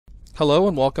Hello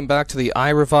and welcome back to the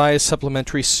iRevise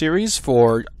supplementary series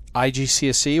for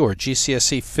IGCSE or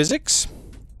GCSE Physics.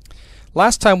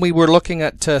 Last time we were looking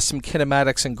at some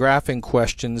kinematics and graphing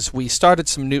questions. We started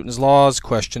some Newton's laws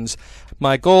questions.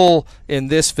 My goal in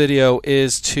this video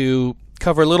is to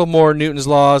cover a little more Newton's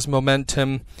laws,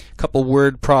 momentum, a couple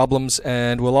word problems,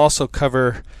 and we'll also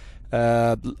cover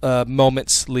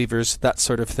moments, levers, that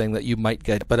sort of thing that you might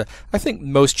get. But I think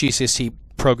most GCSE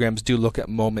programs do look at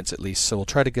moments at least, so we'll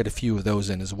try to get a few of those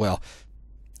in as well.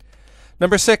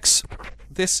 Number 6,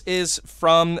 this is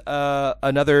from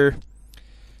another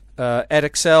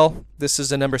Edexcel. This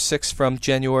is a number 6 from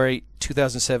January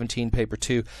 2017, paper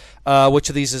 2. Which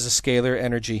of these is a scalar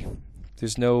energy?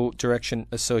 There's no direction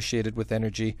associated with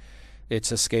energy.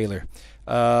 It's a scalar.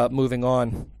 Moving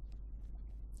on.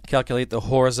 Calculate the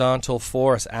horizontal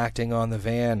force acting on the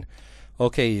van.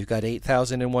 Okay, you've got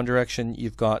 8,000 in one direction.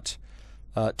 You've got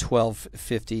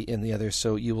 1250 in the other.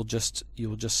 So you will just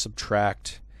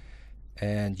subtract,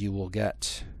 and you will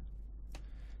get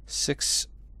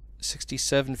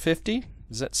 6750.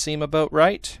 Does that seem about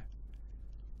right?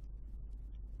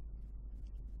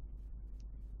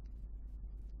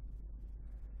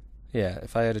 Yeah,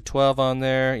 if I had a 12 on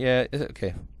there, yeah,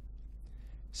 okay.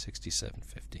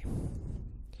 6750.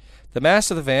 The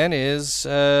mass of the van is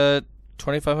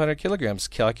 2,500 kilograms.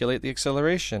 Calculate the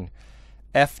acceleration.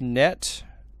 F net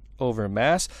over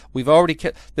mass. We've already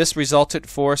this resultant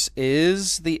force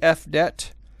is the F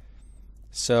net.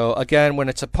 So again, when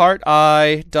it's a part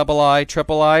I, double I,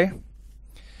 triple I,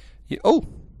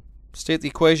 state the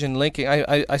equation linking.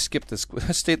 I skipped this.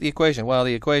 State the equation. Well,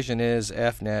 the equation is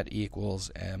F net equals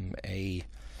MA.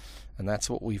 And that's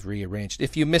what we've rearranged.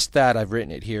 If you missed that, I've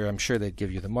written it here. I'm sure they'd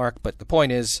give you the mark. But the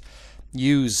point is,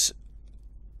 use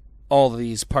all of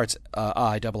these parts,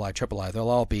 I, double I, triple I. They'll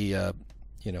all be,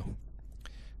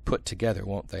 put together,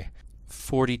 won't they?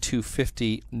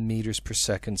 4250 meters per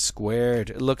second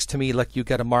squared. It looks to me like you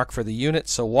get a mark for the unit,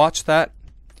 so watch that.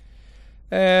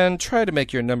 And try to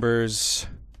make your numbers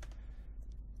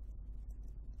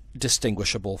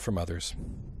distinguishable from others.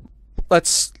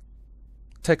 Let's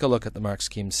take a look at the mark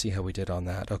scheme and see how we did on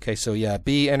that. Okay, so yeah,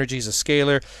 B, energy is a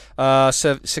scalar.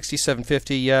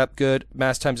 6750, yeah, good.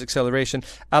 Mass times acceleration.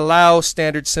 Allow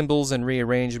standard symbols and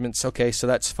rearrangements. Okay, so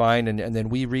that's fine. And then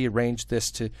we rearranged this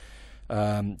to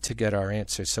get our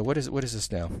answer. So what is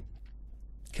this now?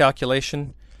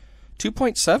 Calculation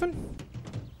 2.7?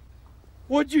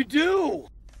 What'd you do?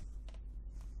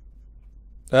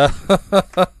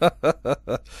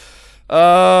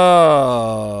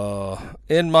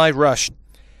 In my rush,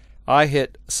 I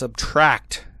hit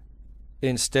subtract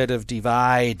instead of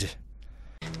divide.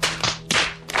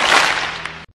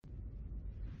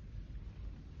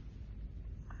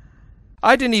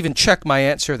 I didn't even check my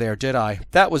answer there, did I?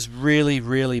 That was really,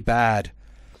 really bad.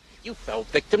 You fell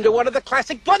victim to one of the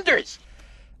classic blunders.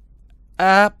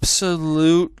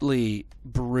 Absolutely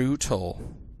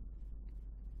brutal.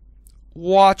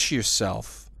 Watch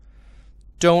yourself.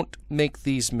 Don't make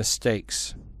these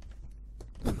mistakes.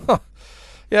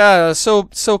 Yeah, so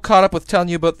caught up with telling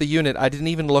you about the unit, I didn't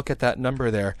even look at that number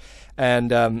there.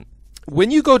 And when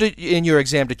you go in your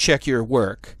exam to check your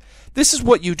work, this is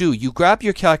what you do. You grab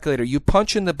your calculator, you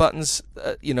punch in the buttons,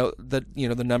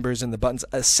 the numbers and the buttons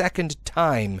a second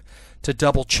time to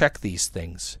double check these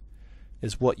things.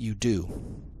 Is what you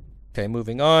do. Okay,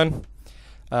 moving on.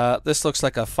 This looks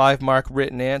like a 5-mark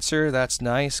written answer. That's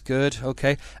nice, good,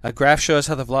 okay. A graph shows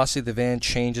how the velocity of the van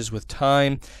changes with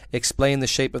time. Explain the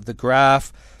shape of the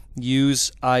graph.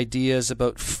 Use ideas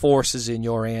about forces in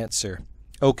your answer.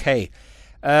 Okay,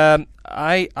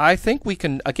 I think we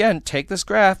can, again, take this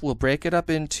graph. We'll break it up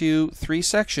into 3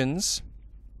 sections.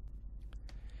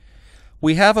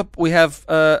 We have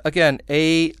again,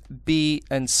 A, B,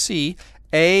 and C.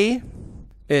 A,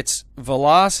 it's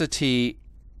velocity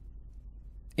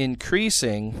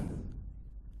increasing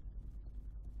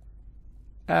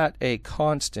at a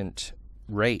constant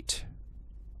rate.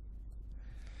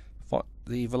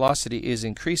 The velocity is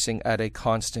increasing at a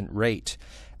constant rate.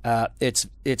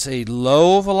 It's a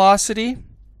low velocity,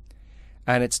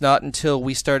 and it's not until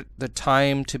we start the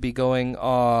time to be going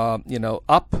up.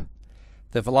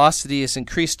 The velocity is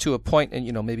increased to a point, and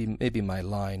maybe my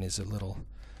line is a little,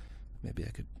 maybe I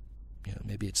could,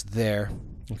 maybe it's there.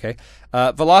 Okay,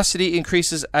 velocity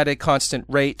increases at a constant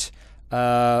rate,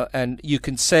 and you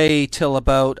can say till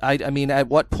about, I mean, at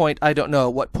what point, I don't know,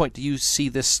 at what point do you see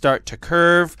this start to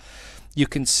curve? You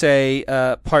can say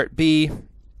part B,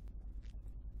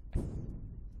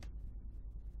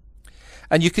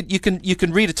 and you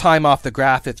can read a time off the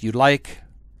graph if you like,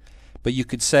 but you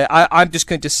could say I'm just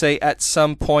going to say at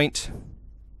some point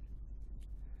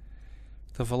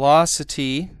the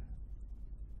velocity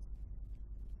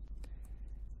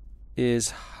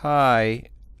is high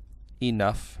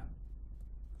enough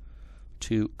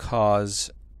to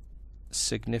cause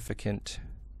significant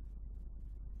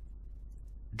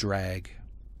drag.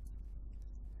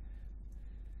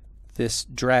 This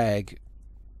drag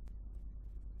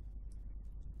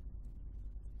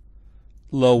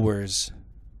lowers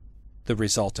the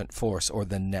resultant force, or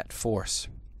the net force.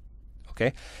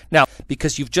 Okay? Now,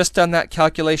 because you've just done that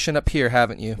calculation up here,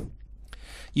 haven't you?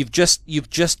 You've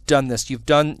just done this. You've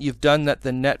done that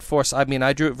the net force, I mean,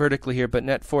 I drew it vertically here, but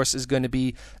net force is going to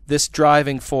be this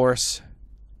driving force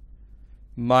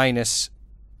minus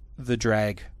the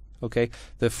drag. Okay?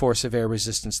 The force of air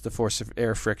resistance, the force of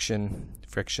air friction,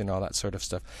 all that sort of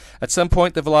stuff. At some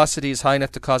point, the velocity is high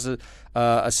enough to cause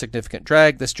a significant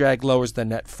drag. This drag lowers the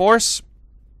net force.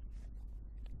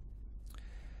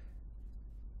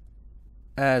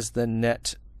 As the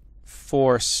net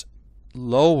force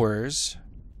lowers,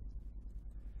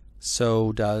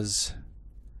 so does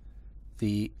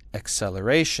the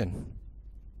acceleration.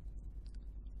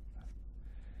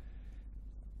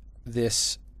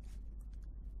 This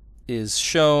is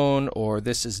shown, or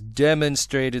this is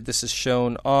demonstrated, this is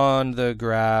shown on the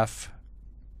graph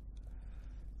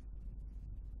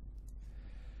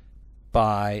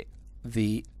by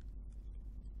the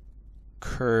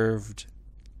curved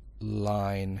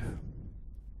line.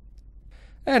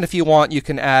 And if you want, you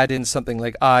can add in something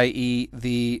like i.e.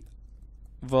 the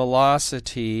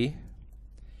velocity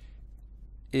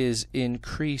is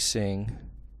increasing.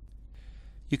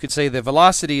 You could say the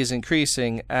velocity is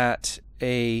increasing at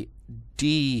a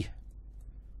decreasing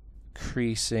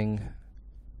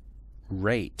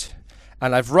rate.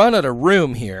 And I've run out of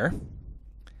room here.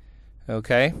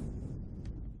 Okay?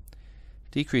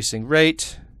 Decreasing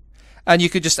rate. And you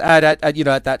could just add at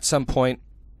that some point,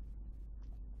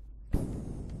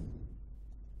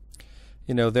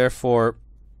 therefore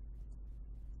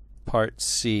part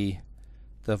C,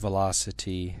 the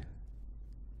velocity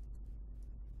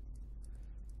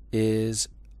is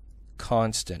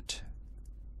constant.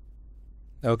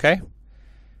 Okay?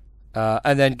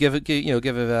 And then give a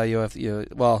value of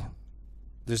well,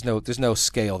 there's no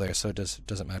scale there, so it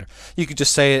doesn't matter. You could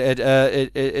just say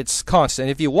it's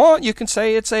constant. If you want, you can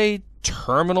say it's a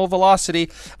terminal velocity.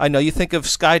 I know you think of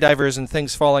skydivers and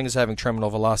things falling as having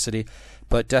terminal velocity,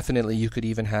 but definitely you could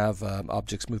even have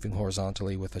objects moving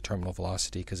horizontally with a terminal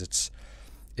velocity, because it's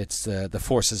the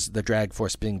forces, the drag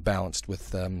force being balanced with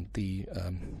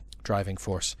the driving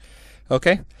force.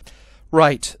 Okay?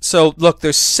 Right. So look,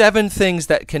 there's 7 things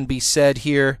that can be said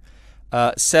here.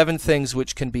 7 things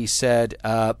which can be said.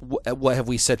 What have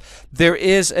we said? There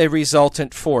is a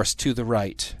resultant force to the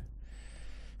right.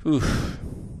 Oof.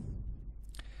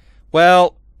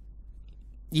 Well,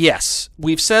 yes,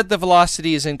 we've said the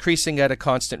velocity is increasing at a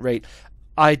constant rate.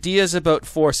 Ideas about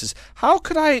forces. How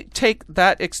could I take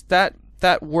that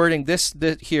wording, this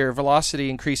here, velocity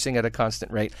increasing at a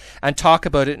constant rate, and talk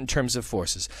about it in terms of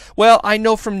forces? Well, I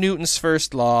know from Newton's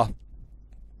first law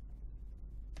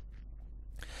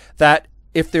that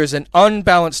if there's an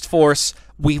unbalanced force,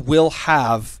 we will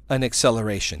have an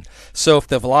acceleration. So if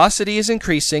the velocity is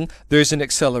increasing, there's an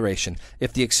acceleration.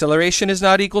 If the acceleration is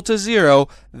not equal to 0,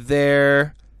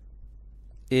 there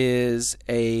is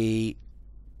a,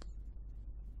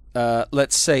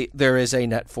 let's say there is a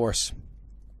net force.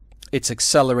 It's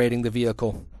accelerating the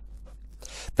vehicle.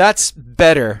 That's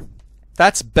better.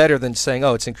 That's better than saying,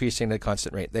 oh, it's increasing at a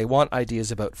constant rate. They want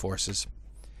ideas about forces.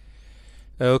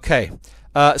 Okay.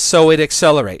 So it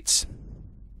accelerates.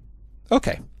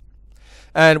 Okay.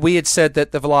 And we had said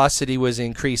that the velocity was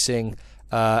increasing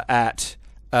at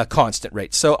a constant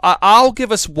rate. So I'll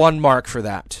give us 1 mark for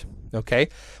that. Okay.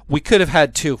 We could have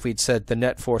had 2 if we'd said the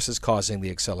net force is causing the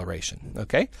acceleration.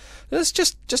 Okay. That's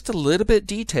just a little bit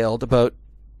detailed about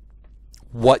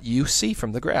what you see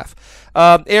from the graph.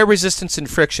 Air resistance and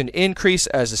friction increase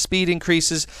as the speed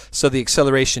increases, so the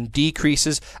acceleration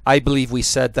decreases. I believe we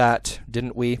said that,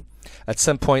 didn't we? At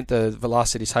some point, the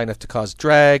velocity is high enough to cause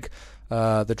drag.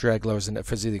 The drag lowers the net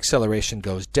force. The acceleration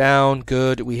goes down.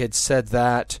 Good. We had said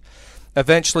that.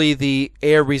 Eventually, the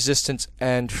air resistance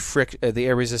and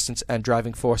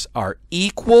driving force are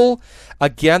equal.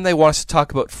 Again, they want us to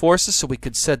talk about forces, so we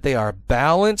could said they are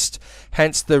balanced.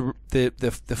 Hence, the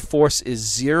force is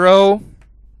 0,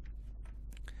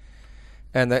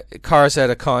 and the car's at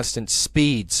a constant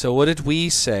speed. So what did we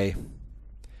say?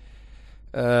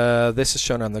 This is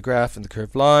shown on the graph in the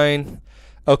curved line.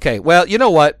 Okay. Well, you know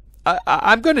what?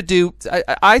 I'm going to do.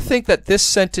 I think that this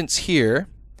sentence here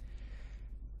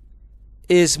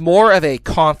is more of a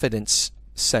confidence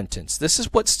sentence. This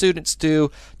is what students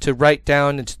do to write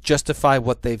down and to justify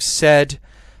what they've said.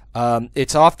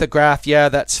 It's off the graph, yeah,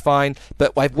 that's fine,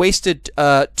 but I've wasted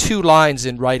 2 lines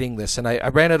in writing this, and I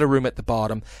ran out of room at the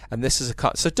bottom, and this is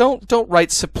a so don't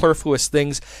write superfluous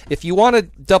things. If you want to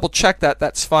double check that,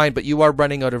 that's fine, but you are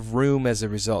running out of room as a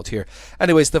result here.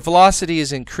 Anyways, the velocity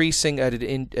is increasing at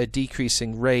a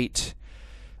decreasing rate.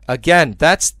 Again,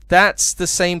 that's the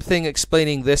same thing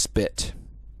explaining this bit.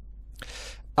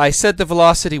 I said the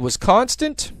velocity was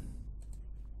constant,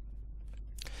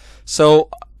 so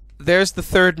there's the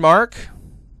 3rd mark.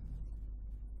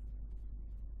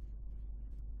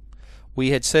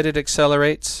 We had said it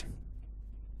accelerates,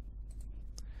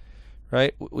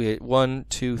 right? We had 1,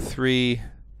 2, 3,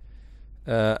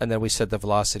 and then we said the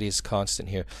velocity is constant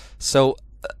here. So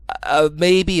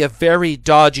maybe a very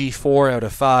dodgy 4 out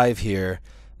of 5 here.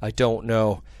 I don't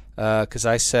know, because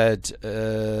I said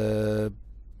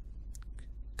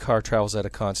car travels at a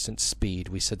constant speed.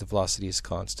 We said the velocity is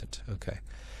constant. Okay.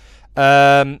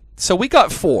 So we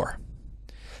got 4,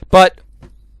 but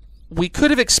we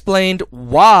could have explained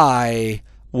why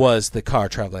was the car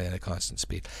traveling at a constant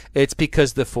speed. It's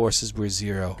because the forces were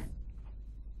 0.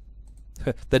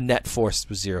 The net force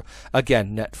was 0.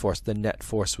 Again, net force. The net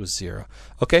force was 0.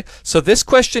 Okay, so this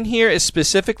question here is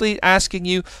specifically asking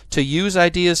you to use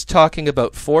ideas talking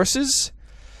about forces.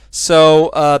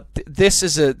 So this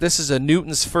is a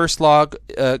Newton's first law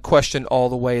question all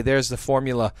the way. There's the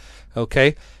formula.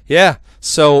 Okay, yeah.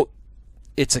 So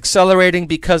it's accelerating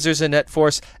because there's a net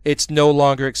force. It's no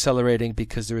longer accelerating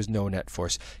because there is no net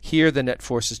force. Here the net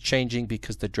force is changing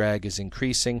because the drag is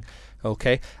increasing.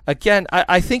 Okay. Again,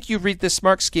 I think you read this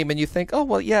mark scheme and you think, oh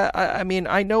well, yeah. I mean,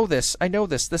 I know this.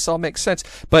 This all makes sense.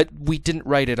 But we didn't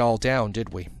write it all down,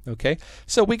 did we? Okay.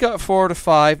 So we got 4 to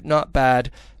 5. Not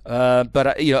bad.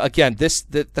 But you know, again,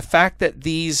 the fact that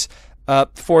these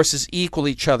forces equal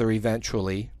each other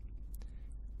eventually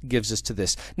gives us to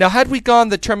this. Now, had we gone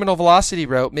the terminal velocity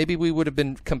route, maybe we would have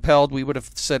been compelled. We would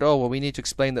have said, oh well, we need to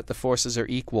explain that the forces are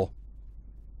equal.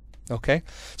 Okay,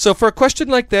 so for a question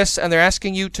like this, and they're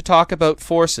asking you to talk about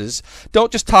forces,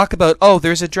 don't just talk about, oh,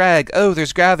 there's a drag, oh,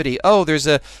 there's gravity, oh, there's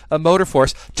a motor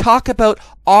force. Talk about,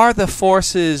 are the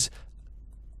forces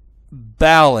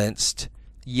balanced?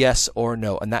 Yes or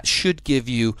no, and that should give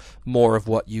you more of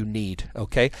what you need.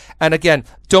 Okay, and again,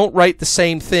 don't write the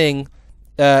same thing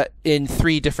in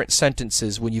 3 different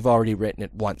sentences when you've already written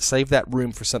it once. Save that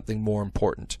room for something more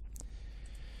important.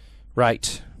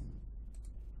 Right.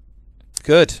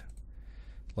 Good.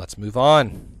 Let's move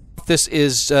on. This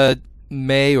is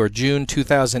May or June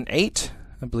 2008.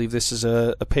 I believe this is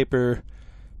a paper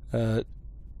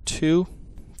 2.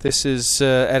 This is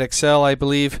Edexcel, I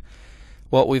believe.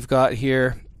 What we've got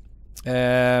here,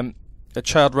 a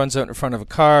child runs out in front of a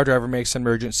car, driver makes an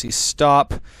emergency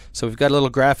stop. So we've got a little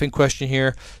graphing question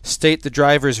here. State the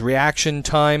driver's reaction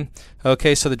time.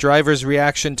 Okay, so the driver's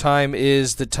reaction time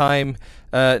is the time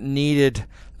needed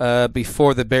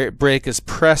before the brake is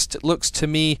pressed. It looks to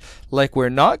me like we're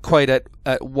not quite at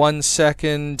 1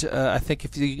 second. I think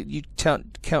if you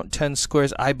count 10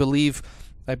 squares, I believe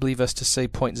us to say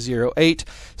 0.08.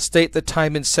 State the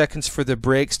time in seconds for the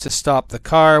brakes to stop the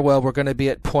car. Well, we're going to be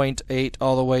at 0.8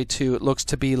 all the way to, it looks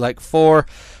to be like 4.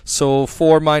 So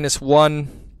 4 minus 1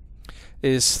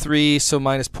 is 3, so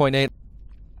minus 0.8.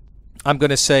 I'm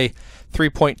going to say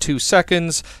 3.2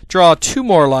 seconds. Draw 2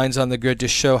 more lines on the grid to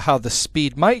show how the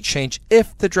speed might change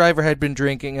if the driver had been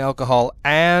drinking alcohol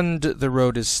and the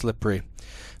road is slippery.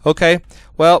 Okay,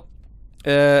 well,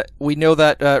 we know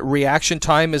that reaction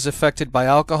time is affected by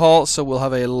alcohol, so we'll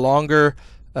have a longer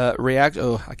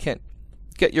Oh, I can't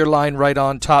get your line right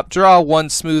on top. Draw 1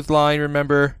 smooth line,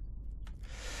 remember.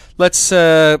 Let's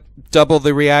double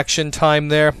the reaction time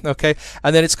there, okay?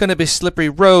 And then it's going to be slippery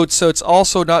road, so it's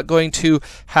also not going to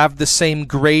have the same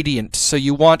gradient. So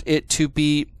you want it to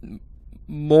be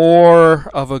more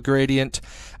of a gradient,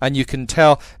 and you can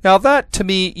tell. Now that, to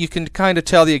me, you can kind of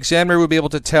tell, the examiner will be able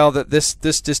to tell that this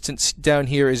distance down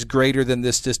here is greater than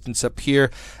this distance up here,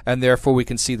 and therefore we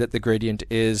can see that the gradient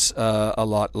is a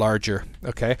lot larger,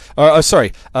 okay?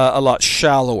 A lot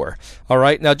shallower. All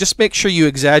right, now just make sure you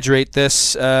exaggerate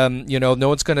this. You know, no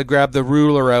one's going to grab the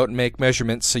ruler out and make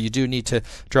measurements, so you do need to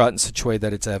draw it in such a way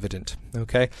that it's evident,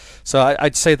 okay? So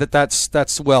I'd say that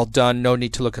that's well done. No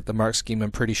need to look at the mark scheme.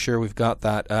 I'm pretty sure we've got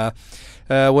that.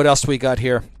 What else do we got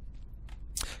here?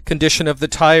 Condition of the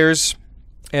tires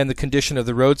and the condition of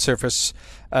the road surface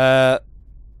are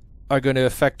going to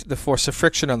affect the force of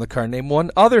friction on the car. Name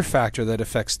one other factor that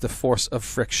affects the force of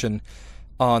friction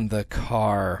on the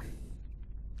car.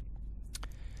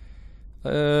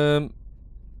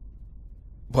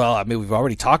 Well, I mean, we've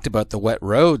already talked about the wet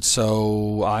road,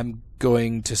 so I'm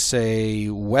going to say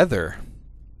weather.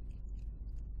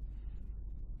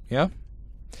 Yeah?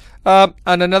 And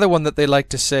another one that they like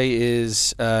to say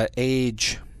is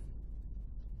age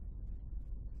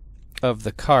of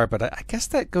the car, but I guess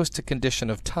that goes to condition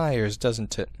of tires,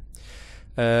 doesn't it?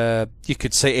 You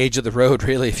could say age of the road,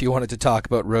 really, if you wanted to talk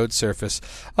about road surface.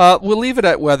 We'll leave it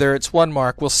at weather. It's 1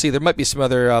 mark. We'll see. There might be some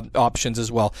other options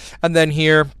as well. And then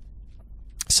here,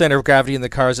 center of gravity in the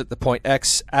car is at the point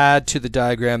X. Add to the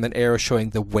diagram an arrow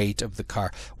showing the weight of the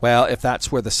car. Well, if that's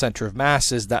where the center of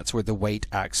mass is, that's where the weight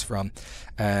acts from.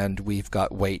 And we've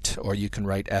got weight, or you can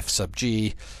write F sub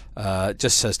G.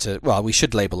 Just says to, well, we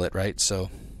should label it, right? So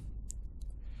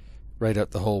write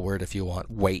out the whole word if you want,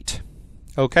 weight.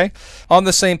 Okay. On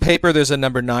the same paper, there's a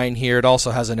number 9 here. It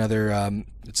also has another,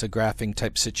 it's a graphing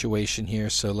type situation here.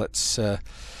 So let's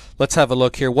have a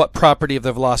look here. What property of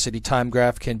the velocity time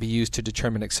graph can be used to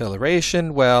determine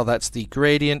acceleration? Well, that's the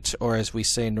gradient, or as we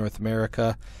say in North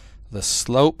America, the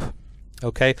slope.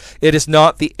 Okay. It is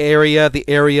not the area. The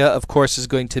area, of course, is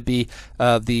going to be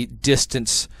the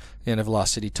distance in a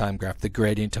velocity time graph. The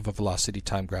gradient of a velocity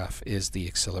time graph is the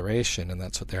acceleration, and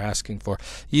that's what they're asking for.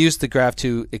 Use the graph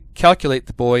to calculate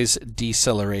the boy's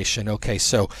deceleration. Okay,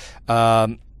 so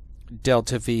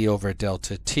delta V over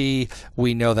delta T.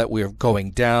 We know that we're going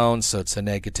down, so it's a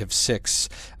 -6.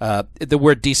 The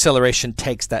word deceleration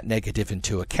takes that negative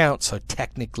into account, so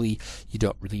technically you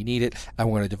don't really need it. And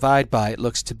we're going to divide by, it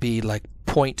looks to be like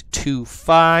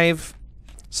 0.25.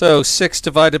 So 6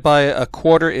 divided by a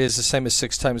quarter is the same as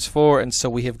 6 times 4, and so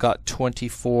we have got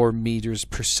 24 meters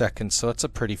per second. So that's a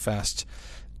pretty fast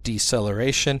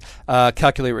deceleration.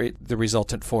 Calculate the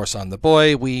resultant force on the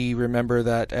boy. We remember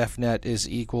that F net is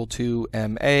equal to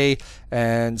ma,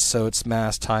 and so it's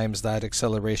mass times that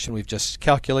acceleration we've just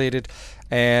calculated.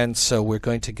 And so we're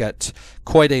going to get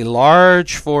quite a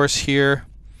large force here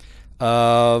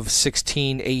of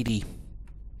 1680.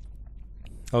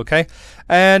 Okay,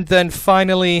 and then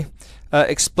finally,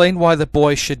 explain why the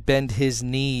boy should bend his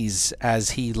knees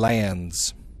as he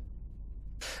lands.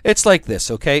 It's like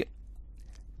this, okay?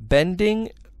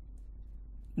 Bending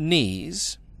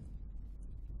knees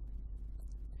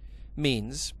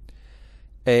means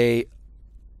a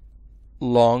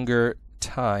longer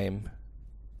time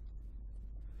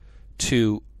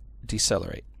to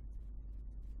decelerate.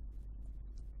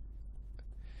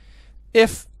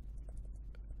 If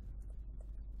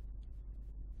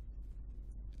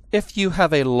you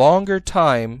have a longer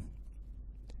time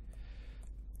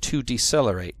to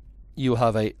decelerate, you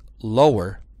have a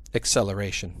lower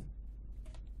acceleration.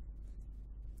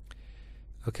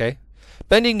 Okay?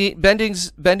 Bending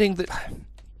knees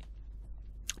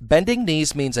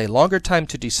means a longer time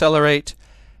to decelerate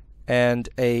and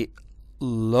a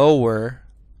lower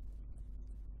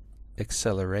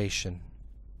acceleration,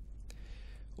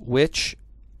 which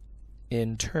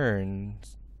in turn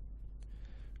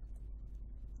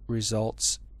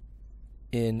results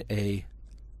in a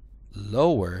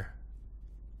lower,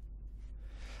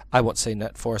 I won't say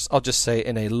net force, I'll just say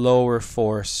in a lower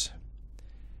force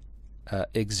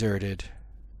exerted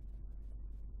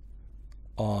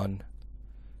on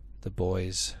the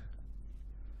boy's,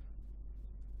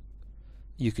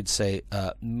 you could say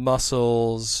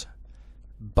muscles,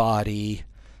 body,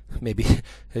 maybe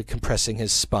compressing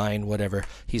his spine, whatever.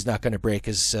 He's not going to break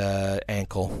his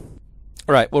ankle.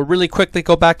 All right, well, really quickly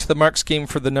go back to the mark scheme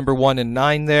for the number 1 and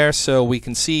 9 there. So we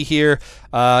can see here,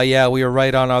 yeah, we were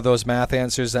right on all those math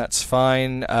answers. That's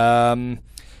fine.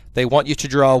 They want you to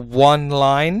draw one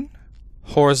line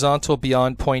horizontal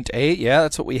beyond point 8. Yeah,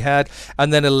 that's what we had.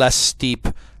 And then a less steep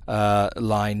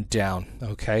line down.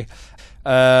 Okay.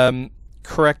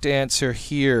 Correct answer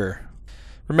here.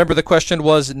 Remember, the question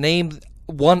was name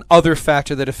one other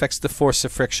factor that affects the force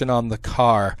of friction on the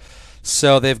car.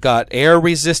 So they've got air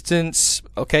resistance,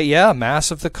 okay, yeah, mass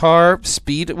of the car,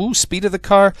 speed, speed of the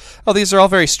car. Oh, these are all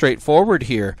very straightforward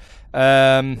here.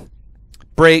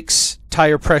 Brakes,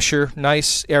 tire pressure,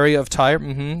 nice area of tire,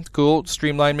 cool,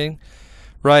 streamlining.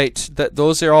 Right,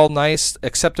 those are all nice,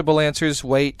 acceptable answers.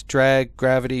 Weight, drag,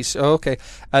 gravity, okay.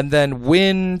 And then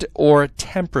wind or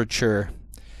temperature.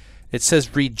 It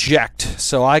says reject,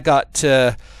 so I got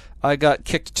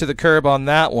kicked to the curb on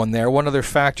that one there. One other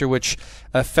factor which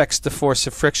affects the force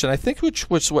of friction, I think, which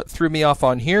was what threw me off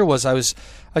on here, was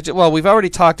well, we've already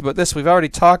talked about this, we've already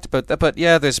talked about that, but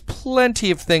yeah, there's plenty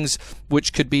of things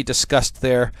which could be discussed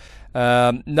there.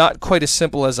 Not quite as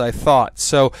simple as I thought.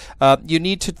 So you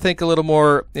need to think a little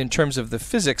more in terms of the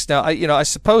physics. Now, I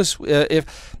suppose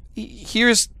if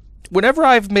here's whenever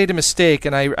I've made a mistake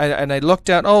and I look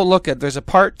down, oh look, there's a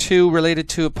part 2 related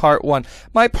to a part 1.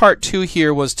 My part 2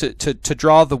 here was to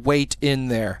draw the weight in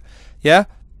there. Yeah?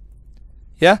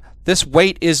 Yeah? This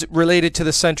weight is related to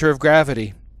the center of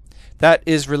gravity. That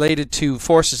is related to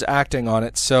forces acting on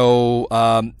it.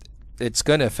 So it's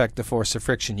going to affect the force of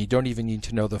friction. You don't even need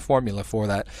to know the formula for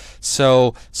that.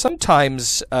 So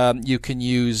sometimes you can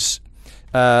use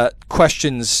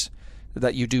questions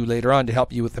that you do later on to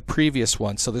help you with the previous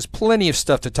one. So there's plenty of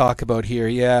stuff to talk about here.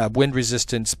 Yeah, wind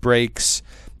resistance, brakes,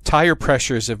 tire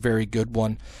pressure is a very good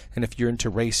one. And if you're into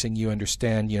racing, you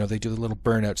understand, you know, they do the little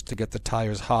burnouts to get the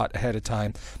tires hot ahead of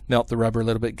time, melt the rubber a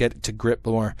little bit, get it to grip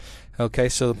more. Okay,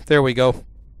 so there we go.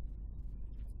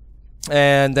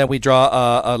 And then we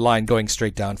draw a line going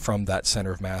straight down from that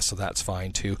center of mass, so that's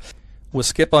fine too. We'll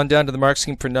skip on down to the mark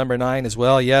scheme for number 9 as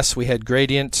well. Yes, we had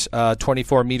gradient,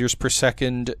 24 meters per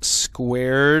second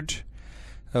squared.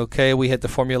 Okay, we had the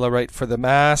formula right for the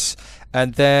mass.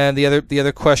 And then the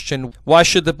other question, why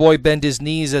should the boy bend his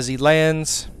knees as he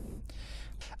lands?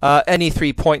 Any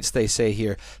 3 points, they say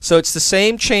here. So it's the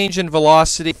same change in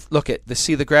velocity. Look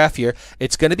see the graph here.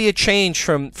 It's going to be a change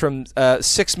from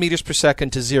 6 meters per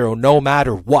second to 0, no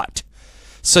matter what.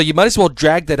 So you might as well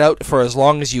drag that out for as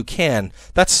long as you can.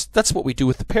 That's what we do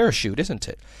with the parachute, isn't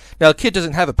it? Now, a kid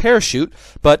doesn't have a parachute,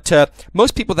 but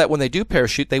most people that when they do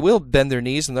parachute, they will bend their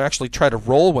knees and they'll actually try to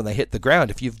roll when they hit the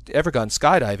ground. If you've ever gone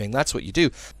skydiving, that's what you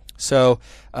do. So,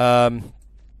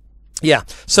 yeah.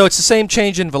 So it's the same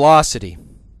change in velocity.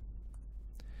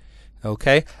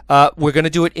 Okay, we're going to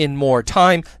do it in more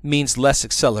time, means less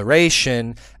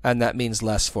acceleration, and that means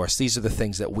less force. These are the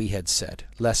things that we had said.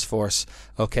 Less force,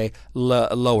 okay,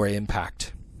 lower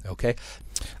impact.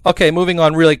 Okay, moving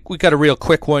on. We got a real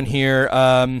quick one here.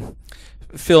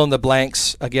 Fill in the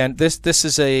blanks. Again, this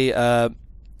is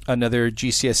another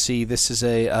GCSE. This is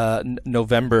a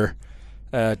November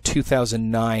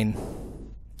 2009.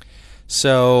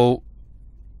 So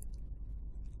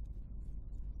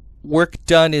work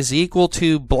done is equal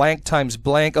to blank times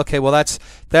blank. Okay, well that's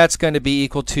going to be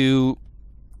equal to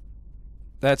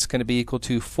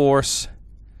force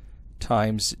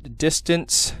times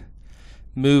distance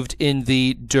moved in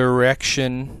the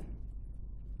direction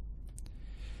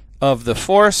of the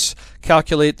force.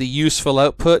 Calculate the useful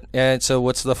output. And so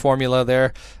what's the formula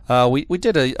there? We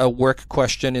did a work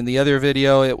question in the other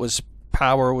video. It was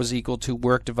power was equal to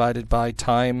work divided by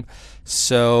time.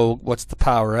 So what's the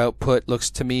power output?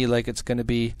 Looks to me like it's going to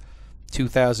be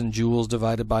 2,000 joules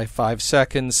divided by 5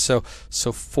 seconds. So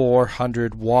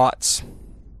 400 watts.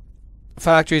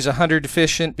 Factory is 100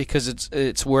 efficient because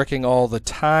it's working all the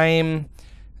time.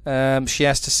 She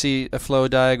has to see a flow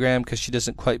diagram because she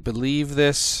doesn't quite believe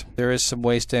this. There is some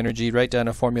waste energy. Write down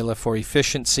a formula for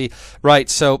efficiency. Right,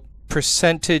 so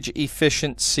percentage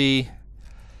efficiency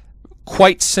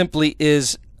quite simply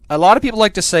is, a lot of people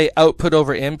like to say output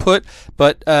over input,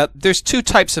 but there's 2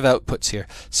 types of outputs here.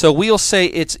 So we'll say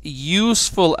it's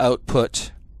useful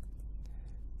output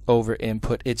over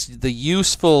input. It's the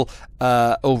useful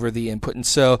over the input. And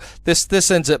so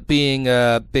this ends up being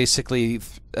basically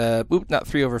not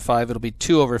 3 over 5, it'll be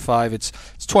 2 over 5. It's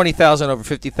 20,000 over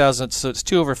 50,000, so it's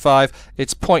 2 over 5.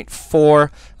 It's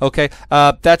 0.4. Okay,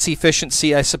 that's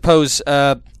efficiency. I suppose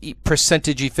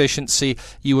percentage efficiency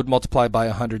you would multiply by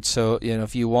 100. So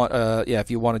if you want,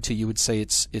 if you wanted to, you would say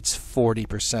it's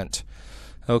 40%.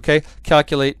 Okay,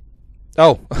 calculate.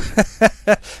 Oh,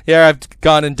 yeah, I've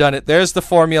gone and done it. There's the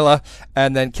formula,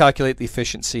 and then calculate the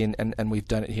efficiency, and we've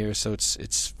done it here. So it's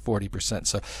 40%.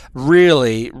 So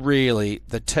really,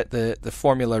 the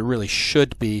formula really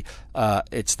should be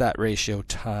it's that ratio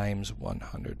times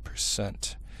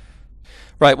 100%.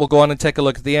 Right, we'll go on and take a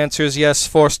look at the answers. Yes,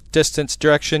 force, distance,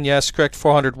 direction. Yes, correct.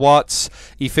 400 watts.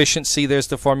 Efficiency. There's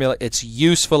the formula. It's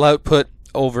useful output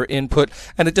over input,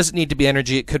 and it doesn't need to be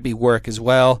energy, it could be work as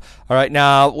well. All right,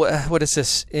 now what is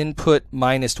this? Input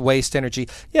minus waste energy.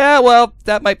 Yeah, well,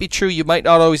 that might be true. You might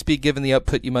not always be given the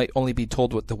output, you might only be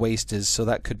told what the waste is, so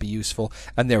that could be useful.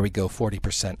 And there we go,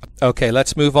 40%. Okay,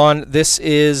 let's move on. This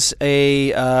is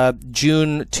a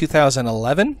June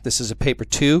 2011. This is a paper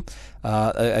 2.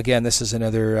 Again, this is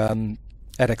another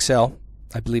Edexcel.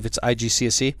 I believe it's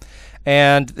IGCSE.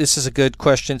 And this is a good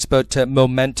question. It's about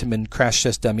momentum and crash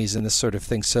test dummies and this sort of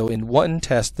thing. So in one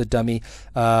test, the dummy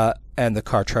and the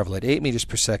car travel at 8 meters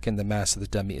per second. The mass of the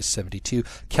dummy is 72.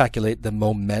 Calculate the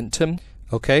momentum.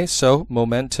 Okay, so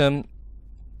momentum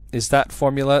is that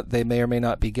formula. They may or may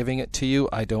not be giving it to you.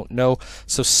 I don't know.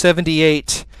 So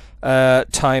 78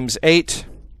 times 8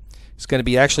 is going to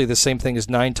be actually the same thing as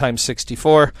 9 times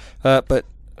 64. But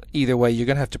either way, you're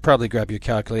going to have to probably grab your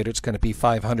calculator. It's going to be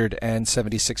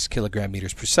 576 kilogram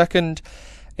meters per second.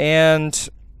 And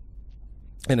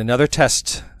in another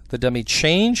test, the dummy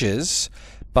changes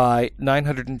by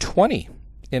 920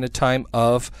 in a time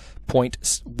of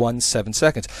 0.17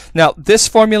 seconds. Now, this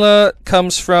formula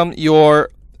comes from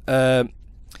your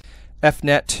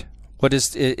FNet. What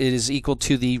is it is equal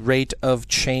to the rate of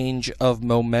change of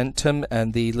momentum,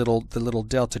 and the little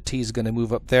delta t is going to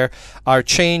move up there. Our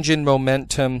change in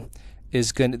momentum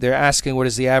is going. They're asking what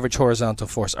is the average horizontal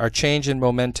force. Our change in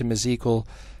momentum is equal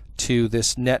to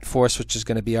this net force, which is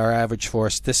going to be our average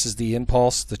force. This is the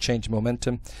impulse, the change in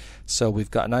momentum. So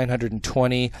we've got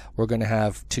 920. We're going to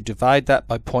have to divide that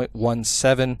by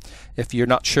 0.17. If you're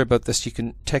not sure about this, you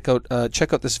can check out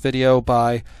this video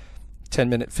by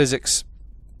 10-Minute Physics.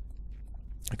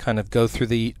 I kind of go through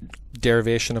the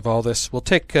derivation of all this. We'll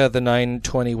take the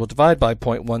 920, we'll divide by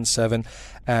 0.17,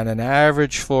 and an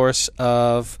average force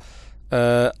of,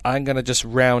 I'm going to just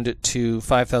round it to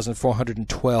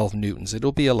 5,412 newtons.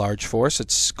 It'll be a large force.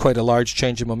 It's quite a large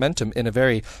change in momentum in a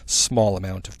very small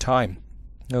amount of time.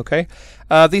 Okay,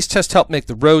 these tests help make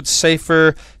the roads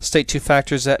safer. State two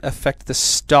factors that affect the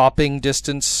stopping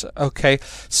distance. Okay,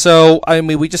 so I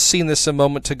mean, we just seen this a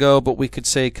moment ago, but we could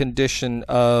say condition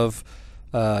of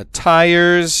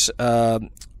tires,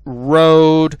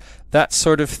 road, that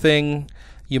sort of thing.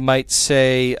 You might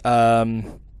say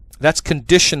that's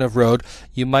condition of road.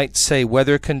 You might say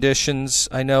weather conditions.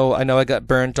 I know I got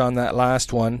burnt on that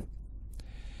last one.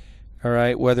 All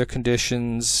right, weather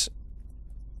conditions,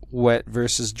 wet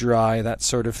versus dry, that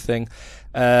sort of thing.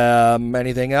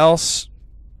 Anything else?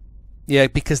 Yeah,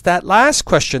 because that last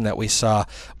question that we saw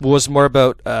was more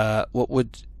about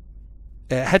it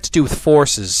had to do with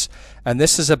forces, and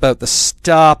this is about the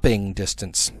stopping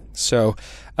distance. So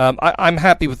I'm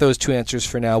happy with those two answers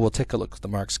for now. We'll take a look at the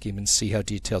mark scheme and see how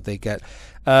detailed they get.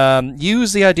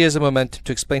 Use the ideas of momentum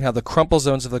to explain how the crumple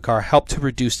zones of the car help to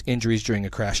reduce injuries during a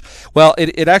crash. Well,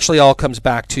 it actually all comes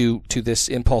back to this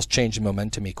impulse change in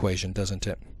momentum equation, doesn't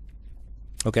it?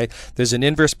 Okay, there's an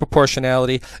inverse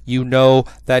proportionality. You know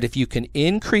that if you can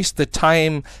increase the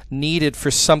time needed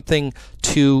for something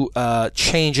to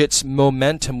change its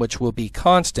momentum, which will be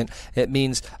constant, it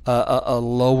means a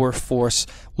lower force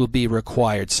will be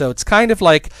required. So it's kind of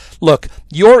like, look,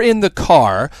 you're in the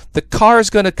car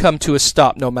is going to come to a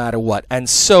stop no matter what, and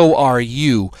so are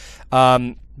you.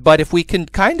 But if we can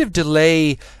kind of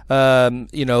delay,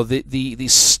 the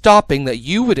stopping that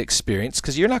you would experience,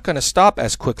 because you're not going to stop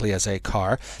as quickly as a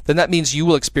car, then that means you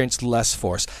will experience less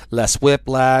force, less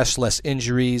whiplash, less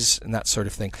injuries, and that sort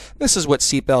of thing. This is what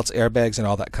seatbelts, airbags, and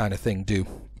all that kind of thing do.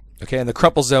 Okay, and the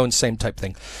crumple zone, same type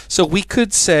thing. So we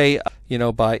could say,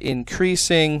 by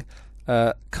increasing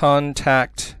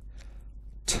contact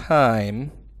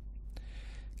time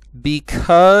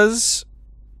because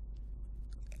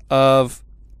of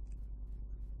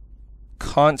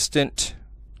constant,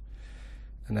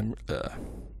 and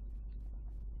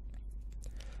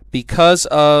because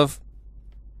of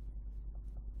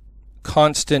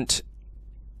constant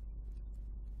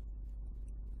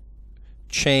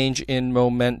change in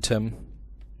momentum,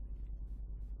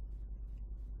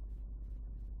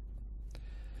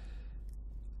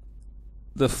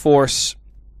 the force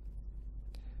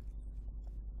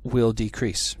will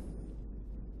decrease.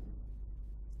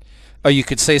 Or you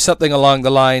could say something along the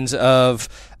lines of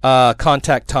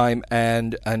contact time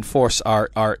and force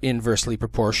are inversely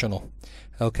proportional.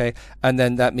 Okay, and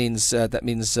then that means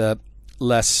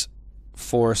less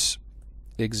force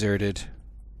exerted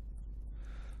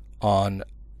on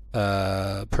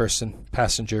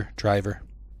passenger, driver,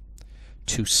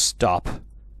 to stop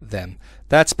them.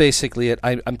 That's basically it.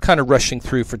 I'm kind of rushing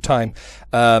through for time.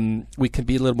 We can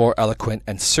be a little more eloquent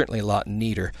and certainly a lot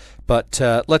neater. But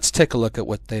let's take a look at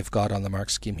what they've got on the mark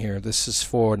scheme here. This is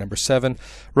for number 7.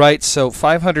 Right, so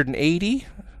 580.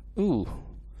 Ooh,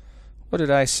 what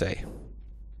did I say?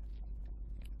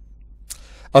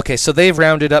 Okay, so they've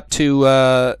rounded up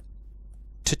to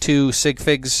 2 sig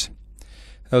figs.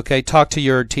 Okay, talk to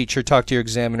your teacher, talk to your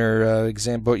examiner,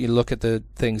 you look at the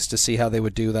things to see how they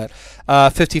would do that.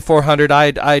 5400, I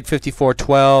had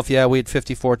 5412. Yeah, we had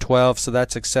 5412, so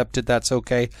that's accepted. That's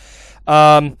okay.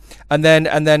 And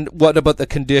then what about the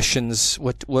conditions?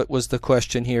 What was the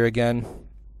question here again?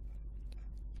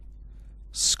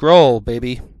 Scroll,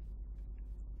 baby.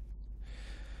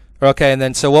 Okay, and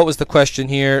then so what was the question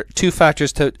here? 2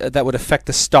 factors that would affect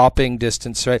the stopping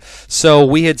distance, right? So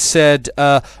we had said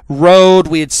road,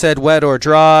 we had said wet or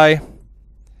dry.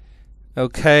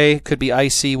 Okay, could be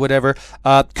icy, whatever.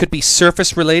 Could be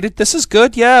surface related. This is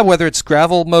good, yeah, whether it's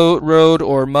gravel road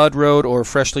or mud road or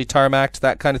freshly tarmacked,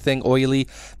 that kind of thing, oily,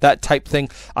 that type thing.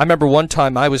 I remember one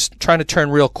time I was trying to turn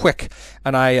real quick,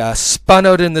 and I spun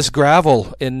out in this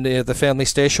gravel in the family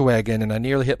station wagon, and I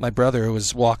nearly hit my brother who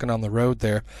was walking on the road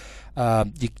there.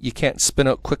 You can't spin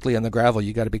out quickly on the gravel.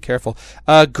 You got to be careful.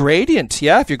 Gradient,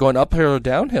 yeah, if you're going uphill or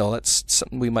downhill, that's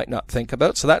something we might not think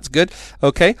about. So that's good.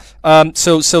 Okay.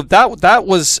 So that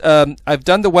was I've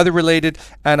done the weather related,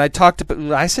 and I talked about.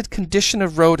 I said condition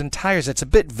of road and tires. It's a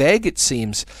bit vague, it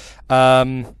seems.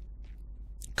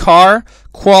 Car,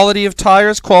 quality of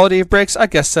tires, quality of brakes. I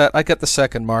guess that I get the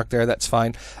second mark there. That's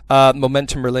fine.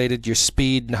 Momentum related, your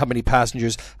speed and how many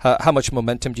passengers, how much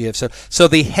momentum do you have? So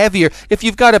the heavier, if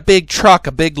you've got a big truck,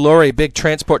 a big lorry, big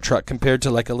transport truck compared to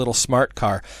like a little smart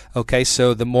car, okay,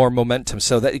 so the more momentum.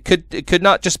 So that it could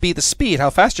not just be the speed,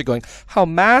 how fast you're going, how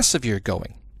massive you're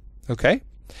going, okay.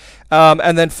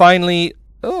 And then finally,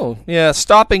 oh, yeah,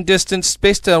 stopping distance,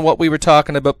 based on what we were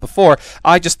talking about before,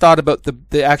 I just thought about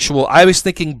the actual, I was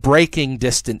thinking braking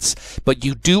distance, but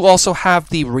you do also have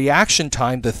the reaction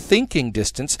time, the thinking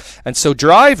distance, and so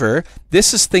driver,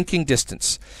 this is thinking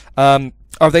distance.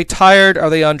 Are they tired? Are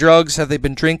they on drugs? Have they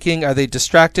been drinking? Are they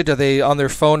distracted? Are they on their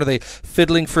phone? Are they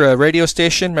fiddling for a radio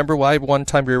station? Remember why one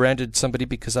time rear-ended somebody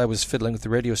because I was fiddling with the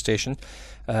radio station,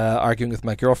 arguing with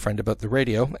my girlfriend about the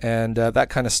radio, and that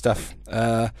kind of stuff.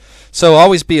 So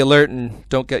always be alert and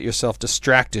don't get yourself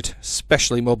distracted,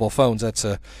 especially mobile phones. That's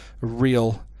a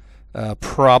real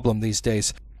problem these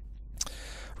days.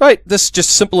 Right, this is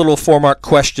just a simple little 4-mark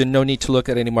question. No need to look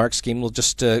at any mark scheme. We'll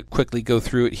just quickly go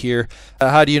through it here.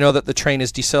 How do you know that the train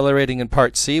is decelerating in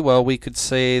part C? Well, we could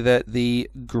say that the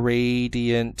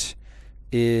gradient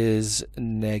is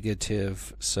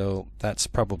negative, so that's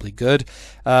probably good.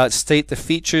 State the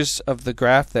features of the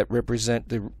graph that represent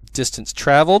the distance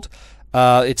traveled.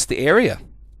 It's the area.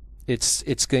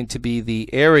 It's going to be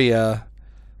the area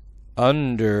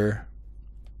under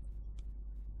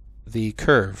the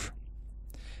curve.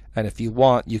 And if you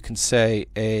want, you can say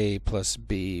A plus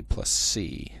B plus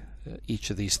C. Each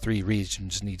of these three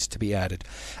regions needs to be added.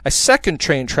 A second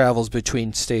train travels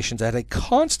between stations at a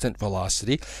constant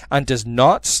velocity and does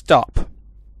not stop.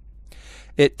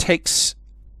 It takes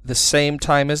the same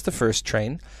time as the first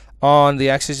train. On the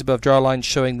axis above, draw a line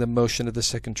showing the motion of the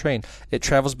second train. It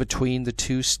travels between the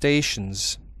two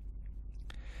stations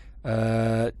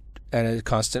at a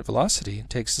constant velocity. It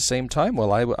takes the same time.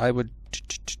 Well, I would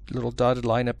little dotted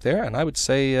line up there, and I would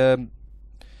say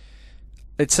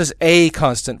it says a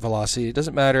constant velocity. It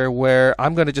doesn't matter where.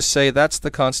 I'm going to just say that's the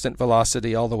constant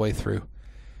velocity all the way through.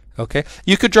 Okay,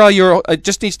 you could draw your, it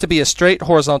just needs to be a straight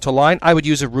horizontal line. I would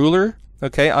use a ruler.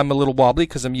 Okay, I'm a little wobbly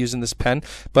because I'm using this pen,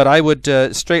 but I would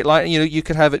straight line. You know, you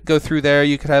could have it go through there.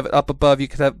 You could have it up above. You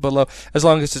could have it below. As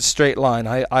long as it's straight line.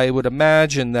 I would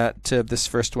imagine that this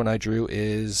first one I drew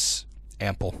is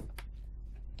ample.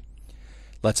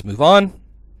 Let's move on.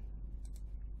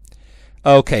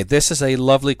 Okay, this is a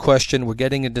lovely question. We're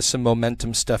getting into some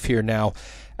momentum stuff here now.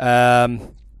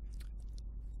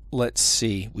 Let's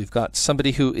see. We've got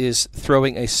somebody who is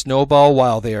throwing a snowball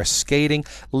while they are skating.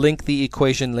 Link the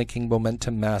equation linking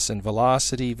momentum, mass, and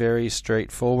velocity. Very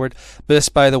straightforward. This,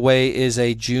 by the way, is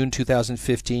a June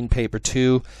 2015 paper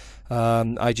 2.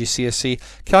 GCSE.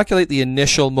 Calculate the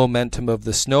initial momentum of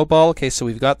the snowball. Okay, so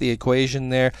we've got the equation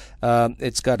there.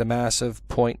 It's got a mass of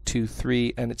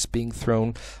 0.23 and it's being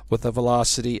thrown with a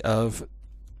velocity of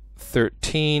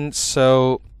 13.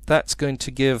 So that's going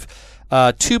to give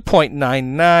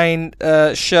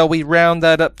 2.99. Shall we round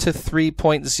that up to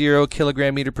 3.0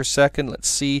 kilogram meter per second? Let's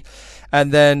see.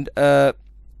 And then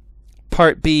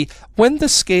Part B, when the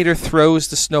skater throws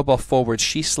the snowball forward,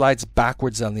 she slides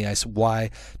backwards on the ice. Why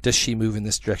does she move in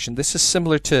this direction? This is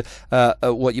similar to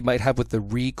what you might have with the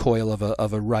recoil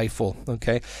of a rifle.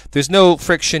 Okay, there's no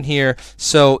friction here,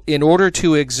 so in order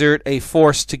to exert a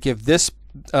force to give this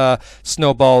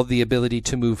snowball the ability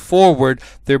to move forward,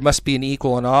 there must be an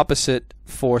equal and opposite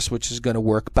force which is going to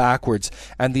work backwards,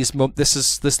 and this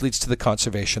leads to the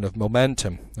conservation of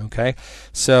momentum. Okay,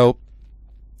 so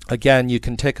again, you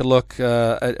can take a look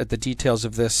at the details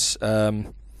of this,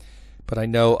 but I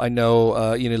know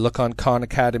look on Khan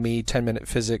Academy, 10-minute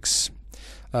physics,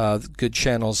 good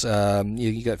channels.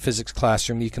 You got Physics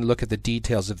Classroom. You can look at the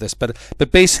details of this. But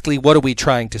basically, what are we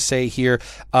trying to say here?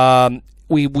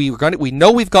 We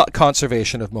know we've got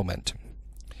conservation of momentum.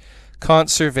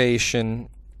 Conservation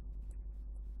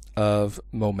of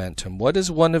momentum. What is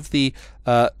one of the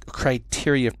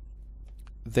criteria?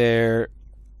 There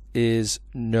is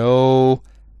no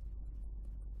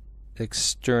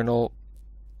external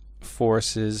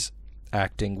forces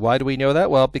acting. Why do we know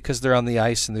that? Well, because they're on the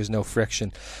ice and there's no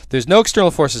friction. There's no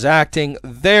external forces acting,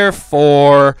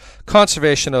 therefore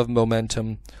conservation of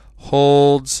momentum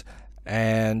holds,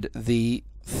 and the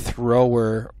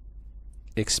thrower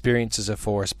experiences a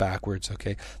force backwards.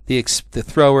 Okay, the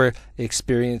thrower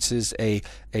experiences a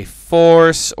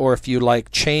force, or if you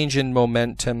like, change in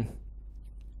momentum.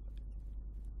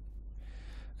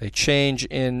 A change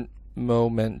in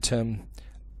momentum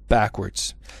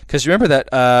backwards. Because remember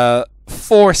that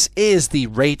force is the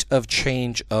rate of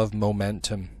change of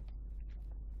momentum.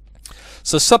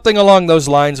 So something along those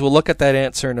lines. We'll look at that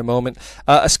answer in a moment.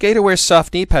 A skater wears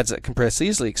soft knee pads that compress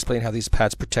easily. Explain how these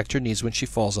pads protect her knees when she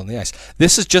falls on the ice.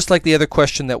 This is just like the other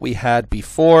question that we had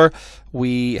before.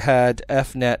 We had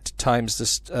F net times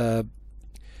this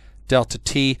delta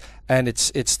t, and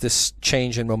it's this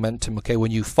change in momentum. Okay, when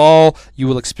you fall, you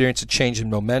will experience a change in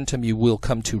momentum. You will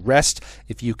come to rest.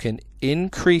 If you can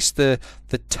increase the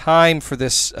time for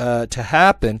this to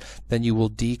happen, then you will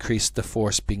decrease the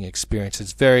force being experienced.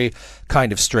 It's very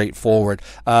kind of straightforward.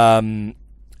 You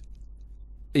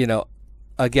know,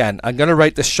 again, I'm going to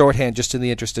write this shorthand just in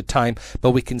the interest of time,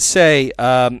 but we can say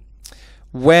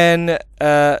when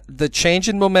the change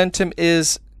in momentum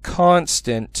is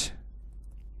constant,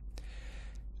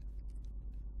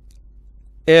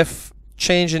 if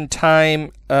change in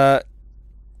time, I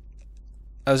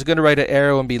was going to write an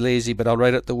arrow and be lazy, but I'll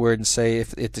write out the word and say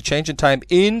if the change in time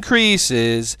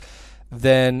increases,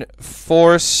 then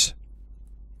force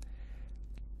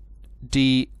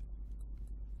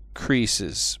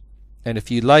decreases. And if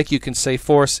you like, you can say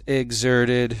force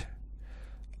exerted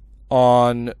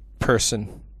on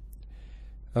person,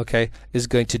 okay, is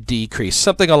going to decrease.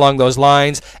 Something along those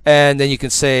lines. And then you can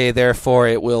say, therefore,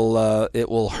 it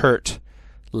will hurt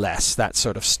less, that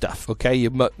sort of stuff. Okay, you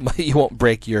won't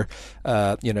break your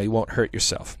you won't hurt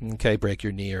yourself. Okay, break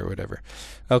your knee or whatever.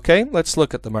 Okay, let's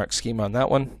look at the mark scheme on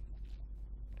that one.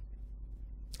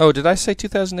 Oh, did I say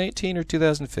 2018 or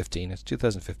 2015? It's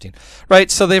 2015.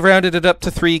 Right, so they've rounded it up to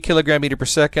 3 kg/m per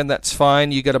second. That's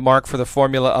fine. You get a mark for the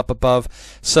formula up above.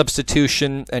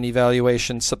 Substitution and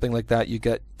evaluation, something like that. You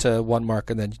get 1 mark,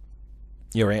 and then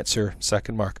your answer,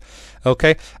 2nd mark.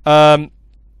 Okay.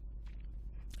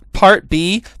 Part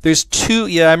B, there's 2,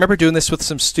 I remember doing this with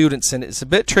some students, and it's a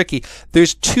bit tricky.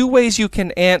 There's 2 ways you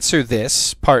can answer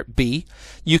this, part B.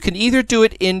 You can either do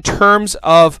it in terms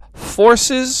of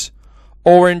forces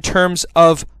or in terms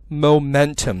of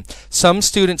momentum. Some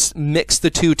students mix the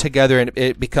 2 together and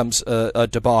it becomes a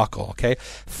debacle, okay?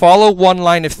 Follow one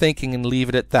line of thinking and leave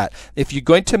it at that. If you're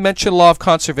going to mention law of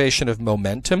conservation of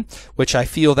momentum, which I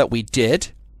feel that we did,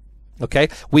 okay,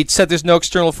 we'd said there's no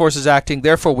external forces acting,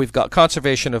 therefore we've got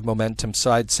conservation of momentum,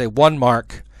 so I'd say 1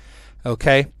 mark,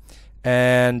 okay?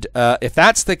 And if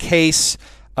that's the case,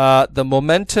 the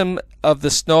momentum of the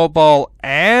snowball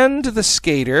and the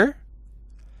skater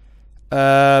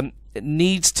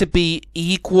needs to be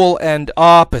equal and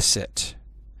opposite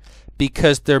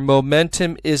because their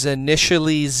momentum is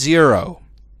initially 0.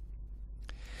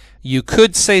 You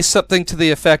could say something to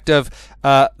the effect of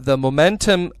the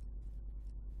momentum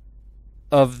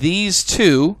of these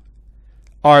 2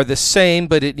 are the same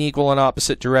but in equal and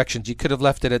opposite directions. You could have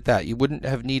left it at that. You wouldn't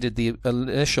have needed the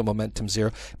initial momentum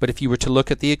 0. But if you were to look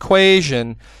at the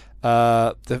equation,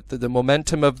 the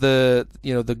momentum of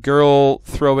the girl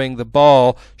throwing the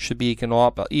ball should be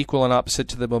equal and opposite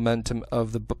to the momentum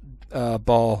of the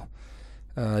ball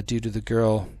due to the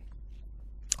girl,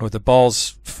 or the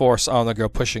ball's force on the girl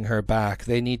pushing her back.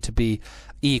 They need to be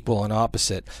equal and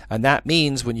opposite, and that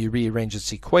means when you rearrange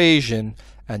this equation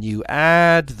and you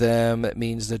add them, it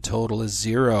means the total is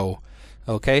 0.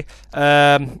 Okay.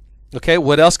 Okay,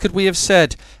 what else could we have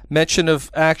said? Mention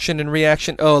of action and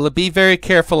reaction. Oh, be very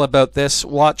careful about this.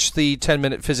 Watch the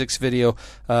 10-minute physics video.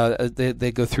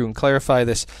 They go through and clarify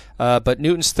this. But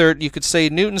Newton's third, you could say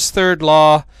Newton's third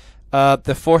law,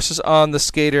 the forces on the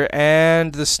skater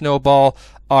and the snowball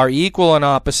are equal and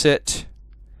opposite.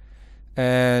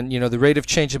 And, the rate of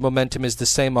change of momentum is the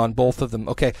same on both of them.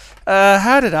 Okay,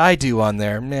 how did I do on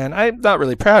there? Man, I'm not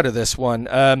really proud of this one.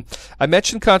 I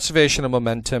mentioned conservation of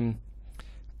momentum.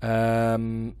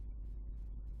 And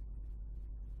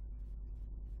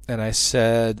I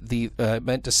said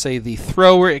meant to say the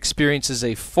thrower experiences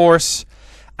a force.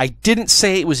 I didn't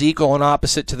say it was equal and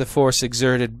opposite to the force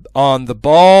exerted on the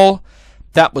ball.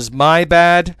 That was my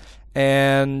bad.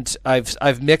 And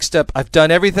I've mixed up. I've done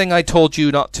everything I told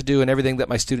you not to do and everything that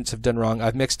my students have done wrong.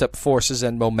 I've mixed up forces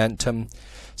and momentum.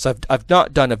 So I've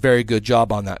not done a very good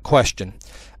job on that question.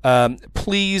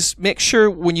 Please make sure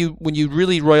when you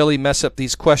really royally mess up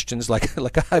these questions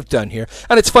like I've done here,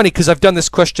 and it's funny because I've done this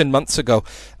question months ago.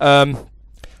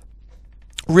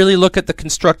 really look at the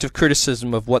constructive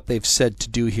criticism of what they've said to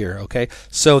do here. Okay,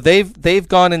 so they've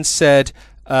gone and said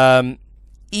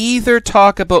either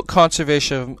talk about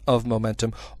conservation of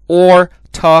momentum or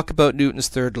talk about Newton's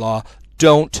third law.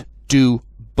 Don't do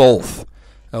both.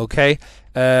 Okay,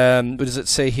 what does it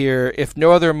say here? If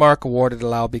no other mark awarded,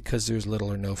 allow because there's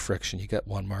little or no friction. You get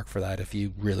 1 mark for that if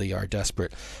you really are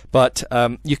desperate. But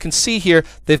you can see here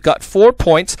they've got 4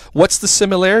 points. What's the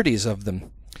similarities of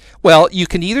them? Well, you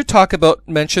can either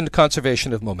mention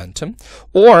conservation of momentum,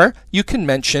 or you can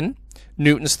mention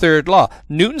Newton's third law.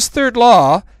 Newton's third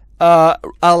law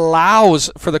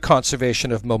allows for the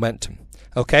conservation of momentum.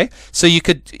 Okay, so you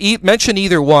could mention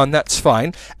either one, that's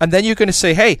fine. And then you're going to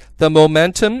say, hey, the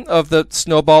momentum of the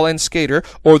snowball and skater,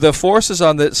 or the forces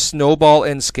on the snowball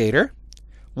and skater,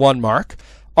 1 mark,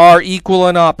 are equal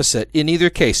and opposite. In either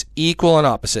case, equal and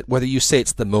opposite, whether you say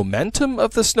it's the momentum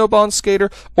of the snowball and skater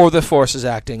or the forces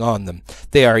acting on them.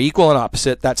 They are equal and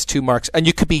opposite. That's 2 marks, and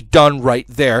you could be done right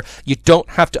there. You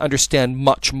don't have to understand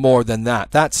much more than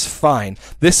that. That's fine.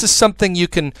 This is something you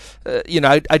can,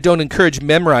 I don't encourage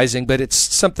memorizing, but it's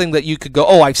something that you could go,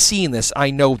 oh, I've seen this,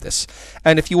 I know this.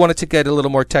 And if you wanted to get a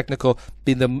little more technical,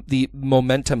 the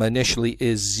momentum initially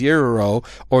is 0,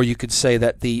 or you could say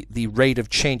that the rate of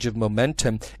change of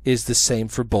momentum is the same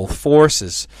for both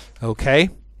forces. Okay,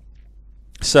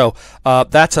 so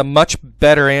that's a much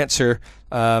better answer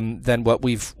than what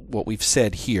we've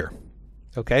said here.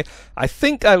 Okay, I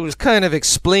think I was kind of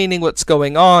explaining what's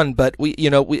going on, but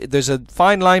there's a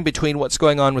fine line between what's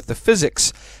going on with the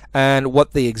physics and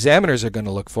what the examiners are going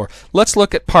to look for. Let's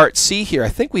look at part C here. I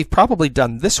think we've probably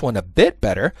done this one a bit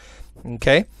better.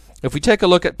 Okay, if we take a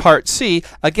look at part C,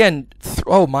 again,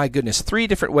 oh my goodness, 3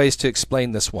 different ways to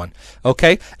explain this one.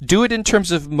 Okay, do it in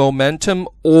terms of momentum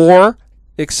or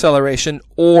acceleration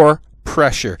or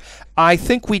pressure. I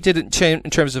think we did it in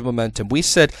terms of momentum. We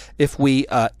said if we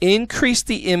increase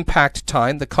the impact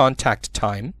time, the contact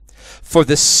time, for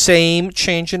the same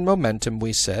change in momentum,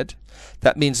 we said,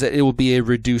 that means that it will be a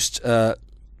reduced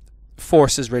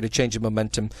forces rate of change of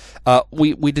momentum.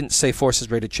 We didn't say forces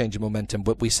rate of change of momentum,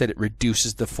 but we said it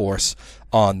reduces the force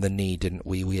on the knee, didn't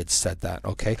we? We had said that,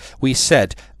 okay? We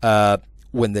said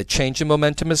when the change in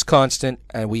momentum is constant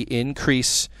and we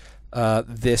increase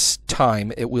this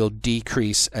time, it will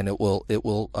decrease, and it'll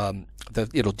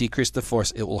decrease the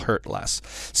force. It will hurt less.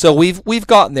 So we've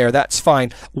gotten there. That's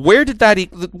fine. Where did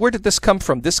this come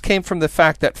from? This came from the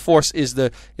fact that force is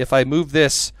if I move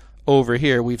this over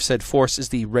here, we've said force is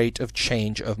the rate of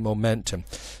change of momentum.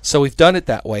 So we've done it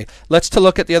that way. Let's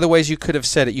look at the other ways you could have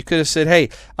said it. You could have said, hey,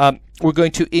 we're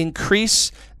going to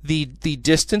increase the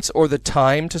distance or the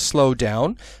time to slow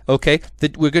down. Okay,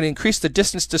 we're going to increase the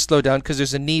distance to slow down because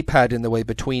there's a knee pad in the way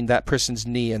between that person's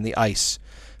knee and the ice.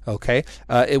 Okay,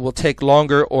 it will take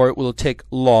longer, or it will take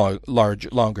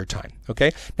longer time.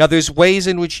 Okay, now there's ways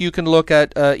in which you can look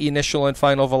at initial and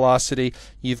final velocity.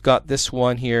 You've got this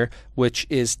one here, which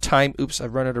is time. Oops,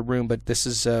 I've run out of room, but this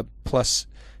is plus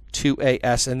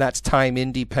 2as, and that's time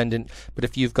independent. But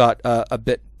if you've got a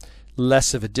bit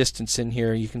less of a distance in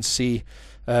here, you can see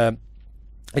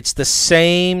it's the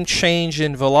same change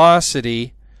in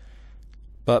velocity,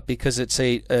 but because it's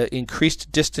a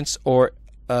increased distance or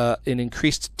an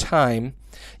increased time,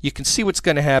 you can see what's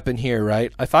going to happen here,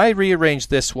 right? If I rearrange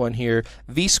this one here,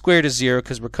 v squared is 0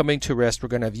 because we're coming to rest. We're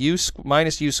going to have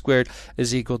minus u squared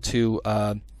is equal to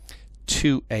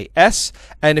 2as,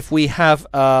 and if we have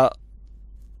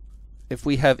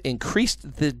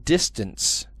increased the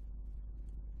distance,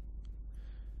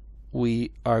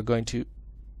 we are going to,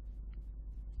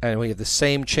 and we have the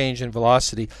same change in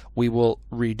velocity, we will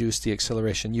reduce the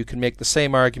acceleration. You can make the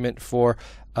same argument for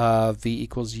v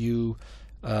equals u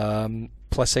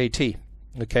plus at.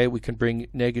 Okay, we can bring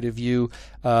negative u.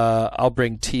 I'll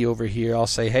bring t over here. I'll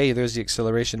say, hey, there's the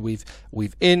acceleration.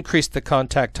 We've increased the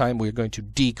contact time. We're going to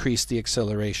decrease the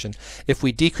acceleration. If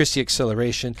we decrease the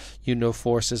acceleration,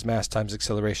 force is mass times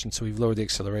acceleration. So we've lowered the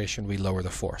acceleration. We lower the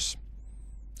force.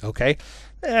 Okay,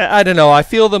 I don't know. I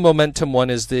feel the momentum one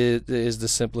is the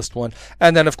simplest one,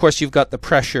 and then of course you've got the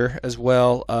pressure as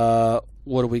well.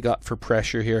 What do we got for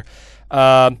pressure here?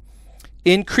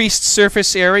 Increased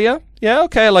surface area. Yeah,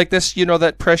 okay, I like this.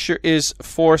 That pressure is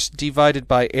force divided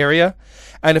by area,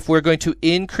 and if we're going to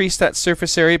increase that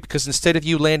surface area, because instead of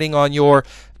you landing on your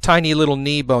tiny little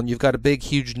knee bone, you've got a big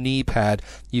huge knee pad.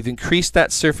 You've increased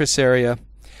that surface area,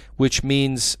 which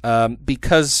means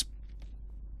because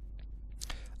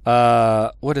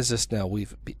what is this now?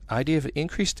 Idea of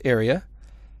increased area,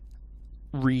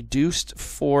 reduced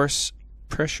force,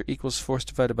 pressure equals force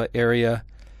divided by area,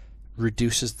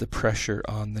 reduces the pressure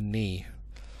on the knee.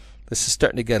 This is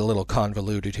starting to get a little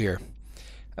convoluted here.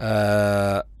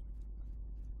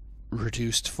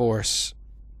 reduced force.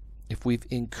 If we've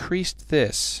increased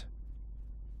this,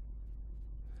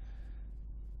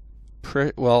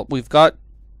 well, we've got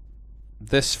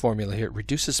this formula here. It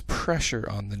reduces pressure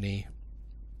on the knee.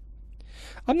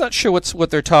 I'm not sure what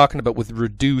they're talking about with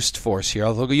reduced force here,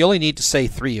 although you only need to say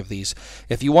 3 of these.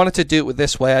 If you wanted to do it with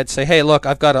this way, I'd say, hey, look,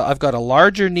 I've got a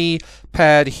larger knee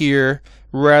pad here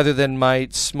rather than my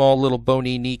small little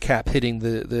bony kneecap hitting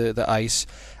the ice.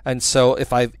 And so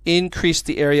if I've increased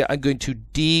the area, I'm going to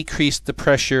decrease the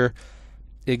pressure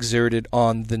exerted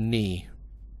on the knee,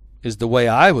 is the way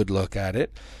I would look at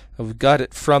it. I've got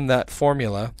it from that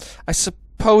formula. I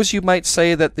suppose you might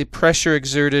say that the pressure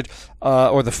exerted,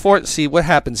 or the force, see what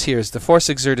happens here is the force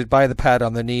exerted by the pad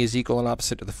on the knee is equal and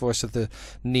opposite to the force of the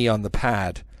knee on the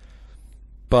pad.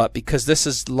 But because this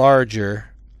is larger,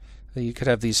 you could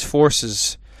have these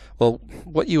forces. Well,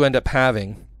 what you end up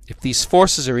having, if these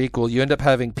forces are equal, you end up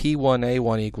having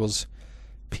P1A1 equals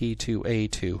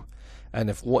P2A2. And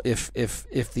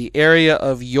if the area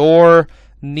of your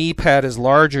knee pad is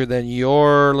larger than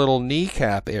your little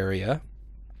kneecap area,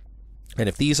 and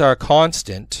if these are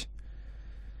constant,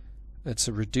 it's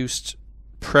a reduced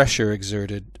pressure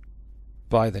exerted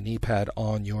by the knee pad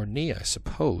on your knee, I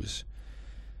suppose.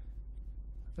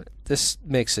 This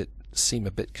makes it seem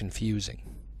a bit confusing.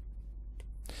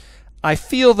 I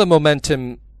feel the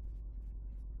momentum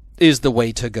is the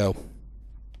way to go.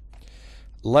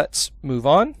 Let's move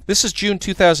on. This is June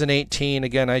 2018,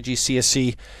 again,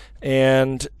 GCSE,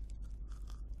 and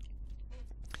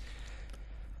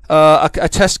a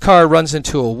test car runs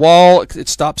into a wall. It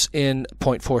stops in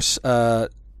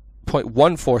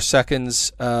 0.14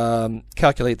 seconds.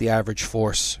 Calculate the average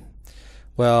force.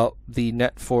 Well, the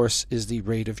net force is the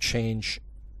rate of change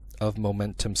of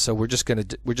momentum. So we're just going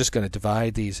to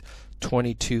divide these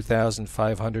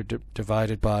 22,500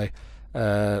 divided by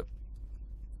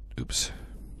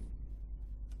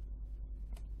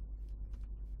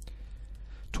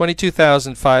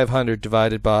 22,500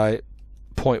 divided by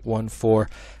 0.14.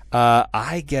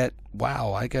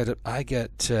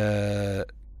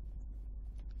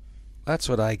 That's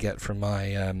what I get from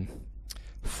my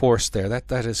force there.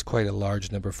 That is quite a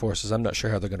large number of forces. I'm not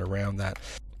sure how they're going to round that.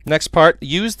 Next part,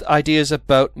 used ideas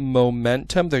about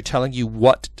momentum. They're telling you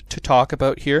what to talk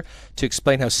about here to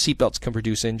explain how seatbelts can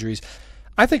produce injuries.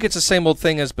 I think it's the same old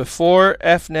thing as before.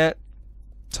 F net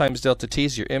times delta t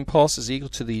is your impulse is equal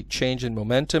to the change in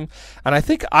momentum, and I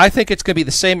think it's going to be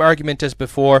the same argument as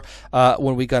before.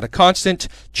 When we got a constant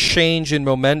change in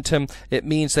momentum, it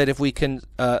means that if we can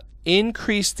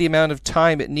increase the amount of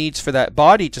time it needs for that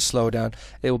body to slow down,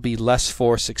 it will be less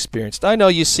force experienced. I know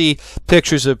you see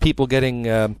pictures of people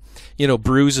getting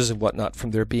bruises and whatnot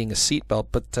from there being a seatbelt,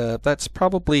 but that's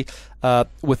probably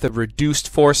with a reduced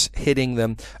force hitting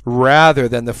them rather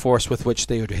than the force with which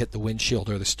they would hit the windshield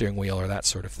or the steering wheel or that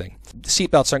sort of thing.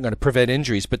 Seatbelts aren't going to prevent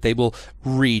injuries, but they will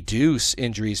reduce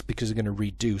injuries because they're going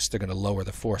to lower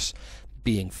the force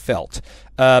being felt.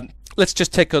 Let's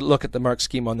just take a look at the mark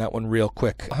scheme on that one real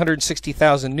quick.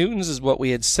 160,000 newtons is what we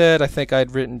had said. I think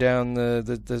I'd written down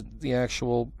the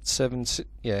actual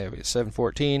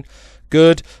 714.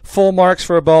 Good. Full marks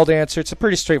for a bald answer. It's a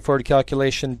pretty straightforward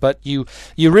calculation, but you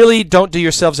really don't do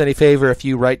yourselves any favor if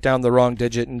you write down the wrong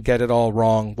digit and get it all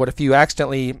wrong. What if you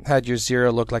accidentally had your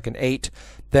 0 look like an 8?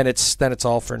 Then it's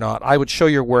all for naught. I would show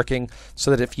you're working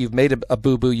so that if you've made a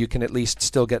boo-boo, you can at least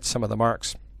still get some of the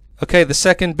marks. Okay, the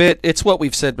second bit, it's what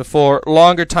we've said before.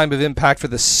 Longer time of impact for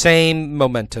the same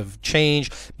momentum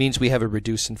change means we have a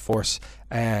reduce in force,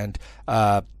 and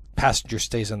passenger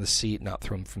stays on the seat, not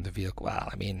thrown from the vehicle. Well,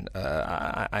 I mean,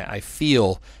 I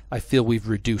feel we've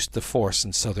reduced the force,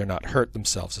 and so they're not hurt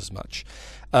themselves as much.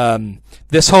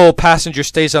 This whole passenger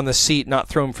stays on the seat, not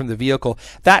thrown from the vehicle,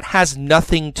 that has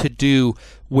nothing to do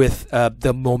with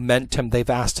the momentum they've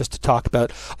asked us to talk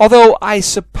about. Although I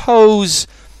suppose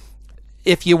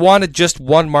if you wanted just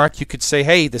one mark, you could say,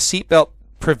 hey, the seatbelt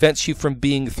prevents you from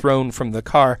being thrown from the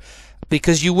car,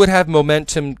 because you would have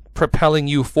momentum propelling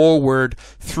you forward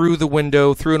through the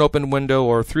window, through an open window,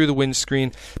 or through the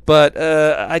windscreen. But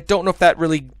I don't know if that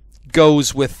really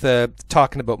goes with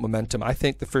talking about momentum. I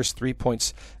think the first 3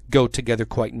 points go together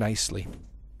quite nicely.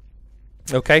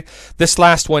 Okay, this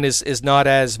last one is not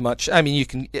as much. I mean, you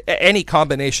can any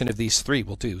combination of these 3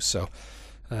 will do. So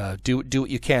do what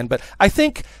you can. But I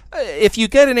think if you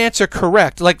get an answer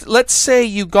correct, like let's say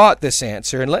you got this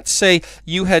answer, and let's say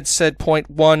you had said point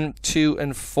 1, 2,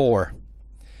 and 4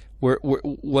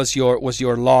 was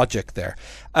your logic there.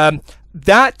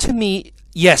 That to me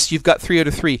yes, you've got 3 out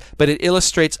of 3, but it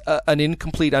illustrates an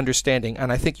incomplete understanding.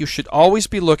 And I think you should always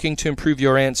be looking to improve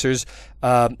your answers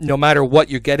no matter what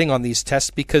you're getting on these tests,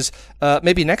 because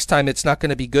maybe next time it's not going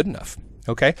to be good enough.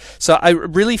 Okay, so I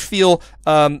really feel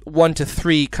 1 to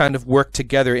 3 kind of work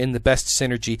together in the best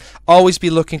synergy. Always be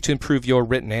looking to improve your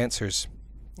written answers.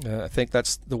 I think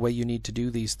that's the way you need to do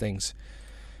these things.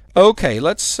 Okay,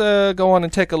 let's go on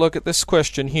and take a look at this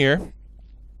question here.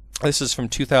 This is from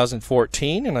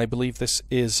 2014, and I believe this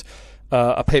is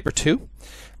a paper 2.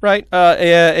 Right,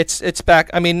 it's back.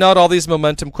 I mean, not all these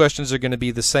momentum questions are going to be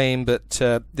the same, but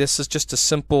this is just a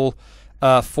simple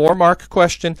 4-mark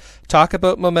question. Talk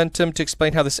about momentum to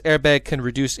explain how this airbag can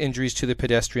reduce injuries to the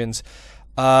pedestrians.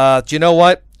 Do you know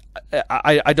what?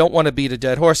 I don't want to beat a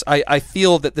dead horse. I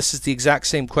feel that this is the exact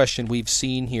same question we've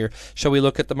seen here. Shall we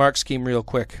look at the mark scheme real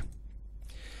quick?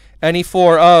 Any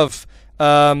 4 of...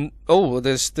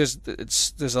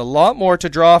 there's a lot more to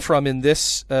draw from in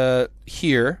this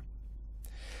here.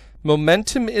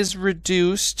 Momentum is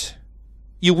reduced.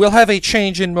 You will have a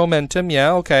change in momentum,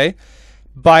 yeah, okay,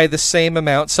 by the same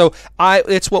amount. So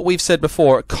it's what we've said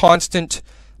before. Constant,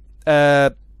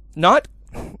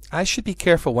 I should be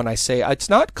careful when I say it's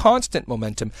not constant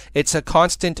momentum. It's a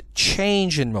constant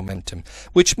change in momentum,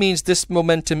 which means this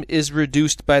momentum is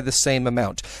reduced by the same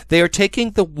amount. They are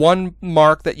taking the 1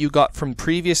 mark that you got from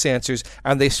previous answers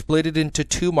and they split it into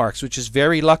 2 marks, which is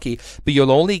very lucky, but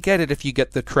you'll only get it if you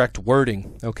get the correct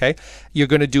wording, okay? You're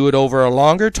going to do it over a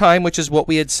longer time, which is what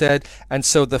we had said, and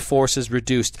so the force is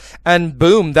reduced. And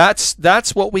boom, that's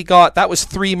what we got. That was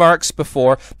 3 marks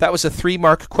before. That was a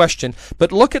 3-mark question.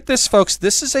 But look at this, folks.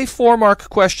 This is a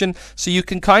 4-mark question, so you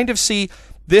can kind of see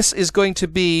this is going to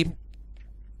be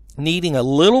needing a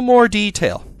little more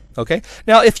detail. Okay,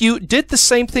 now if you did the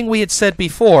same thing we had said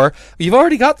before, you've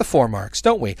already got the 4 marks,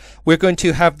 don't we? We're going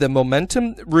to have the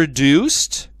momentum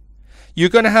reduced. You're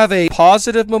going to have a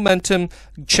positive momentum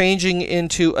changing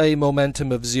into a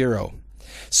momentum of 0.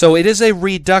 So it is a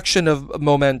reduction of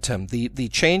momentum. The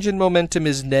change in momentum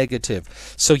is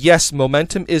negative. So yes,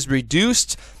 momentum is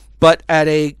reduced, but at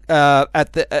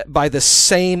by the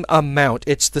same amount.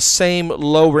 It's the same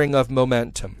lowering of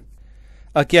momentum.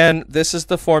 Again, this is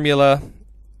the formula.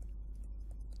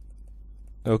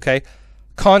 Okay,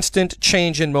 constant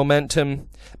change in momentum,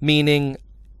 meaning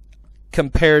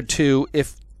compared to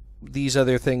if these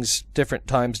other things, different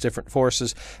times, different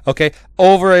forces. Okay,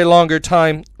 over a longer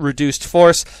time, reduced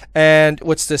force. And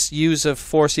what's this? Use of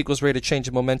force equals rate of change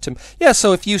of momentum. Yeah,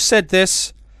 so if you said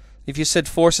this, if you said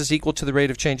force is equal to the rate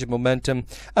of change of momentum,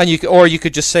 and you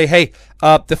could just say, hey,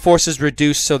 the force is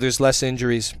reduced, so there's less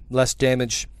injuries, less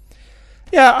damage.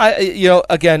 Yeah,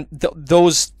 again,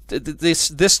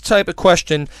 this type of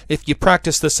question, if you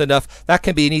practice this enough, that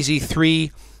can be an easy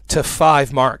 3 to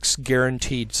 5 marks,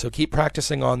 guaranteed. So keep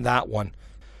practicing on that one.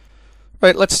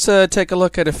 Right, let's take a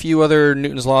look at a few other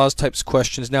Newton's laws types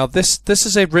questions. Now, this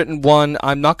is a written one.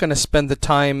 I'm not going to spend the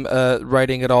time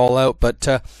writing it all out,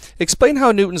 but explain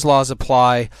how Newton's laws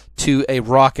apply to a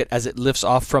rocket as it lifts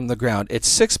off from the ground. It's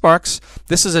 6 marks.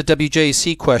 This is a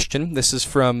WJEC question. This is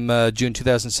from June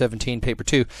 2017, paper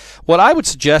 2. What I would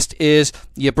suggest is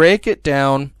you break it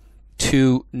down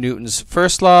to Newton's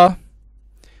first law,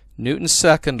 Newton's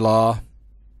second law,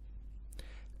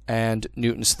 and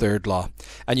Newton's third law,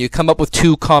 and you come up with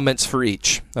 2 comments for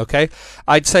each. Okay,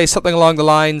 I'd say something along the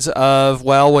lines of,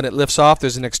 well, when it lifts off,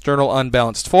 there's an external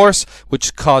unbalanced force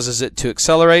which causes it to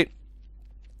accelerate.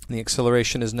 The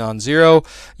acceleration is non-zero.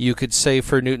 You could say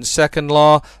for Newton's second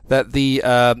law that the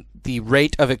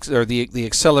rate of the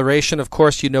acceleration, of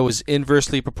course, is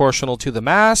inversely proportional to the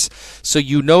mass. So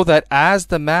you know that as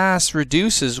the mass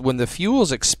reduces when the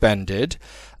fuel's expended,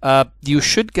 you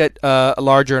should get a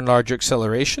larger and larger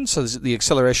acceleration, so the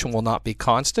acceleration will not be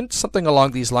constant. Something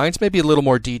along these lines, maybe a little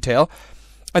more detail.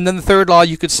 And then the third law,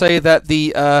 you could say that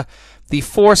the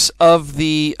force of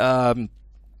the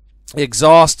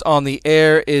exhaust on the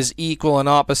air is equal and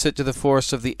opposite to the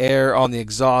force of the air on the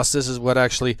exhaust. This is what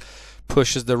actually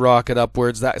pushes the rocket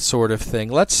upwards, that sort of thing.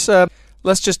 Let's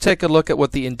just take a look at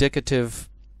what the indicative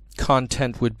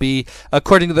content would be.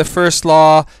 According to the first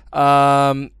law,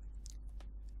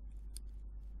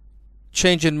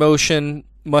 change in motion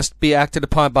must be acted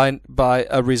upon by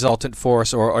a resultant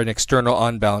force or an external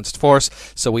unbalanced force.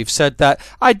 So we've said that.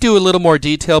 I do a little more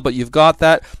detail, but you've got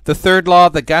that. The third law,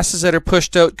 the gases that are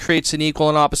pushed out creates an equal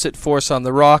and opposite force on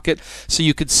the rocket. So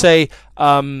you could say,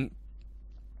 right,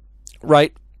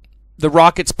 the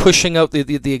rocket's pushing out,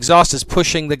 the exhaust is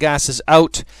pushing the gases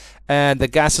out, and the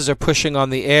gases are pushing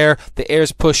on the air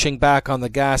is pushing back on the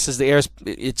gases,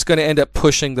 it's going to end up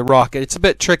pushing the rocket. It's a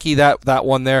bit tricky, that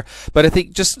one there, but I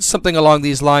think just something along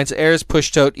these lines. Air is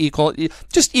pushed out equal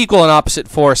and opposite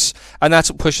force, and that's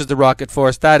what pushes the rocket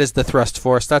force. That is the thrust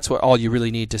force. That's what all you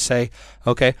really need to say.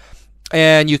 Okay.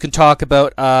 And you can talk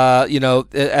about,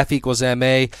 F equals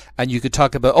ma, and you could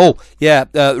talk about,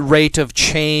 rate of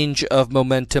change of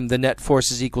momentum. The net force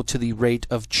is equal to the rate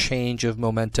of change of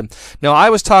momentum. Now, I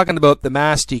was talking about the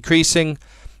mass decreasing,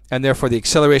 and therefore the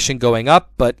acceleration going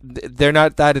up, but they're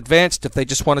not that advanced. If they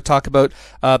just want to talk about,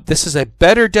 this is a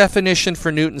better definition for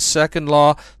Newton's second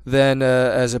law than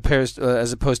as opposed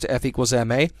to F equals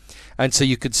ma. And so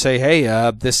you could say, hey,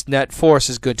 this net force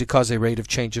is going to cause a rate of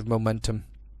change of momentum.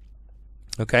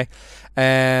 Okay,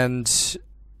 and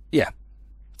yeah,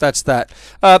 that's that.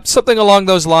 Something along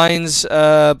those lines,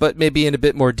 but maybe in a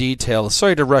bit more detail.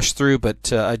 Sorry to rush through,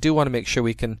 but I do want to make sure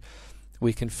we can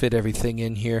fit everything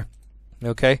in here.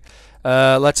 Okay,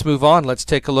 let's move on. Let's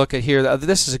take a look at here.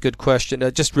 This is a good question.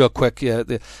 Just real quick,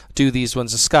 do these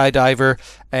ones. A skydiver,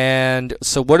 and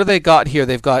so what do they got here?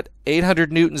 They've got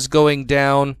 800 newtons going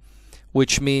down,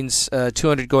 which means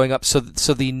 200 going up. So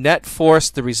the net force,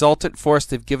 the resultant force,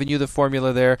 they've given you the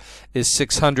formula there, is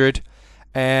 600.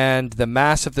 And the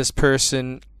mass of this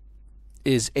person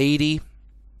is 80.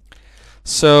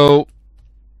 So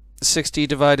 60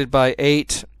 divided by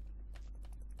 8.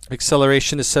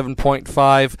 Acceleration is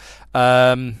 7.5.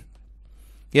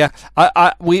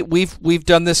 We've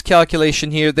done this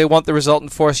calculation here. They want the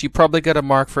resultant force. You probably got a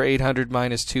mark for 800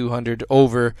 minus 200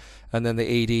 over, and then the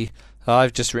 80.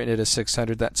 I've just written it as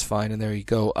 600. That's fine, and there you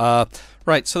go.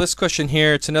 Right, so this question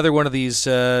here, it's another one of these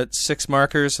 6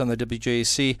 markers on the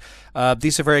WJEC.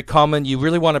 These are very common. You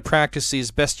really want to practice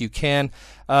these best you can.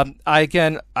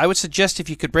 I would suggest if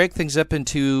you could break things up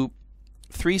into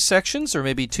 3 sections or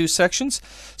maybe 2 sections.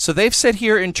 So they've said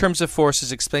here in terms of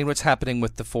forces, explain what's happening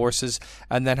with the forces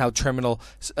and then how terminal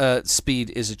speed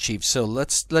is achieved. So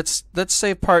let's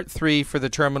save part 3 for the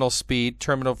terminal speed,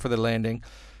 terminal for the landing.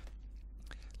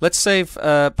 Let's save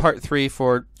part 3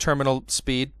 for terminal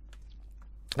speed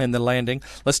and the landing.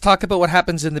 Let's talk about what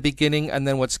happens in the beginning and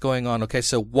then what's going on. Okay,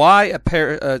 so why a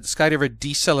skydiver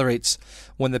decelerates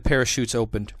when the parachute's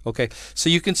opened. Okay, so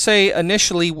you can say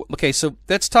initially, okay, so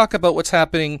let's talk about what's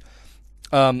happening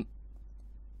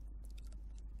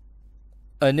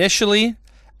initially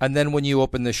and then when you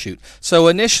open the chute. So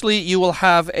initially you will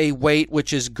have a weight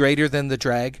which is greater than the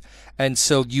drag, and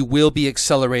so you will be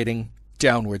accelerating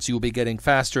downwards. You will be getting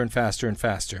faster and faster and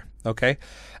faster. Okay.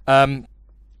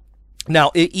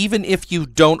 Now, even if you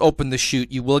don't open the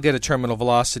chute, you will get a terminal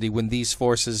velocity when these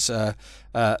forces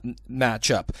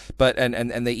match up, but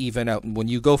and they even out. And when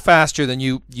you go faster, then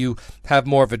you have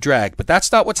more of a drag. But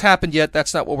that's not what's happened yet.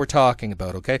 That's not what we're talking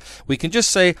about. Okay, we can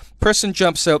just say person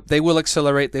jumps out, they will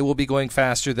accelerate, they will be going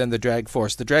faster than the drag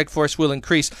force. The drag force will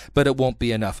increase, but it won't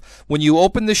be enough. When you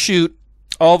open the chute,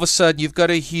 all of a sudden you've got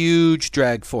a huge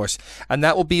drag force, and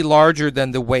that will be larger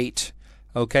than the weight.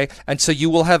 Okay, and so you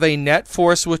will have a net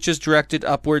force which is directed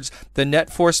upwards. The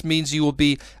net force means you will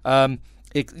be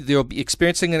you'll be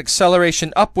experiencing an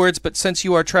acceleration upwards, but since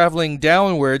you are traveling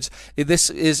downwards, this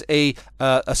is a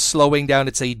slowing down.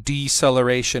 It's a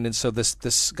deceleration, and so this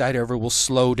skydiver will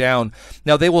slow down.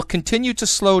 Now they will continue to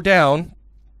slow down.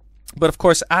 But of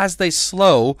course, as they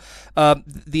slow,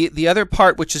 the other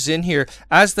part which is in here,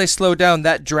 as they slow down,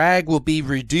 that drag will be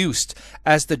reduced.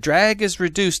 As the drag is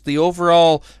reduced, the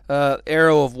overall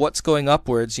arrow of what's going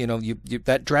upwards,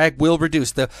 that drag will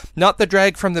reduce. Not the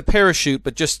drag from the parachute,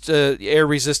 but just air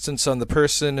resistance on the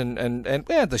person and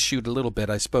the chute a little bit,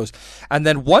 I suppose. And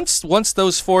then once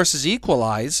those forces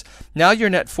equalize, now your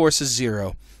net force is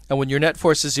 0. And when your net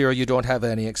force is 0, you don't have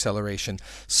any acceleration.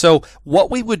 So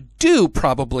what we would do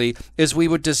probably is we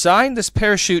would design this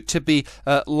parachute to be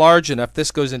large enough.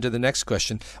 This goes into the next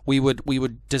question. We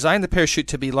would design the parachute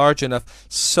to be large enough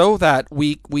so that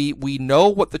we know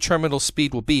what the terminal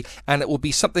speed will be, and it will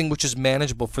be something which is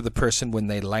manageable for the person when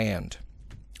they land.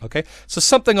 Okay, so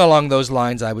something along those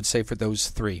lines, I would say, for those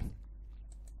 3.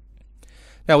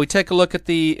 Now we take a look at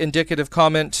the indicative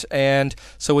comment, and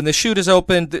so when the chute is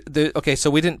opened, okay, so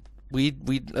we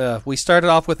started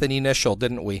off with an initial,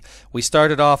 didn't we? We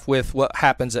started off with what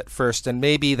happens at first, and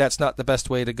maybe that's not the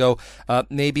best way to go.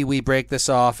 Maybe we break this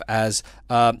off as,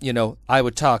 I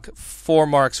would talk 4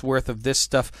 marks worth of this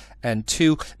stuff and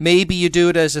 2. Maybe you do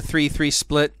it as a 3-3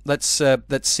 split. Let's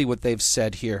see what they've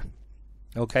said here.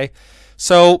 Okay,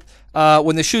 so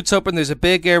when the chute's open, there's a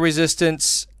big air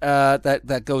resistance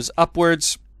that goes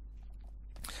upwards.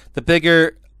 The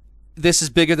bigger this is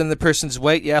bigger than the person's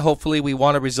weight. Yeah, hopefully we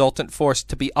want a resultant force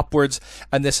to be upwards,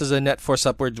 and this is a net force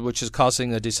upwards, which is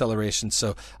causing a deceleration.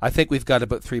 So I think we've got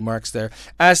about 3 marks there.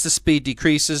 As the speed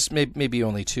decreases, maybe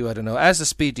only 2, I don't know. As the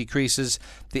speed decreases,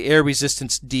 the air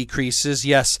resistance decreases,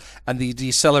 yes, and the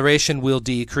deceleration will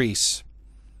decrease.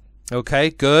 Okay,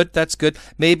 good. That's good.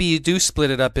 Maybe you do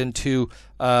split it up into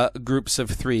groups of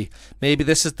 3. Maybe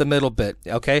this is the middle bit.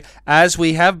 Okay, as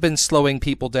we have been slowing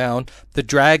people down, the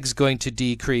drag's going to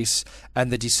decrease and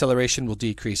the deceleration will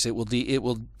decrease.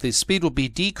 The speed will be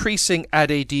decreasing at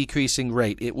a decreasing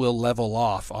rate. It will level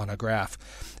off on a graph.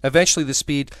 Eventually, the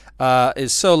speed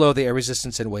is so low, the air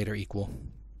resistance and weight are equal.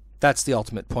 That's the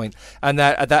ultimate point. And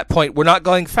that at that point, we're not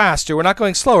going faster, we're not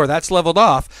going slower. That's leveled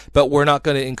off, but we're not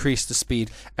going to increase the speed.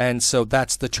 And so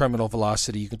that's the terminal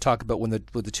velocity. You can talk about when the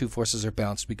 2 forces are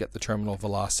balanced, we get the terminal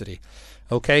velocity.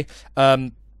 Okay.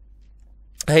 I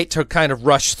hate to kind of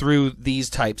rush through these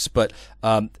types, but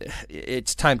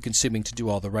it's time consuming to do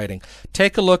all the writing.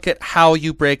 Take a look at how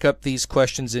you break up these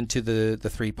questions into the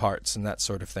 3 parts and that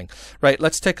sort of thing. Right.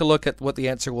 Let's take a look at what the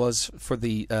answer was for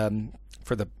the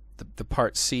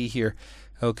part C here.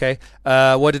 Okay,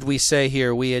 what did we say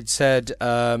here? We had said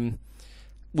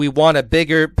we want a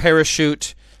bigger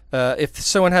parachute. If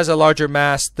someone has a larger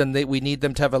mass, then we need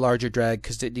them to have a larger drag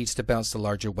because it needs to bounce the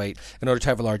larger weight. In order to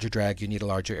have a larger drag, you need a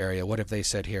larger area. What have they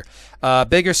said here?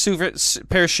 Bigger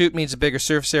parachute means a bigger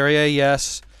surface area.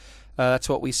 Yes, that's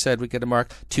what we said. We get a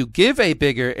mark. To give a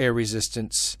bigger air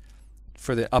resistance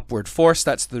for the upward force,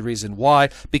 that's the reason why,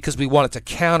 because we want it to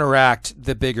counteract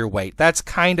the bigger weight. That's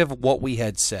kind of what we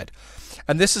had said.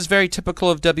 And this is very typical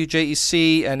of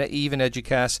WJEC and even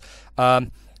Eduqas.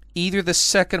 Either the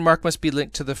second mark must be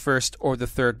linked to the first or the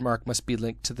third mark must be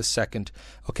linked to the second.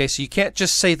 Okay, so you can't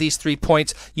just say these 3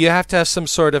 points. You have to have some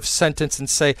sort of sentence and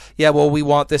say, yeah, well, we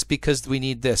want this because we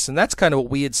need this. And that's kind of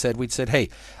what we had said. We'd said, hey,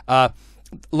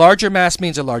 larger mass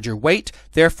means a larger weight,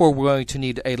 therefore we're going to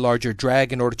need a larger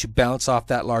drag in order to bounce off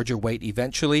that larger weight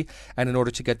eventually, and in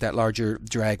order to get that larger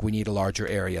drag we need a larger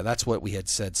area. That's what we had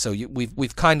said. So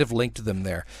we've kind of linked them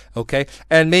there. Okay,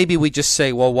 and maybe we just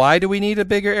say, well, why do we need a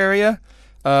bigger area?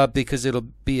 Because it'll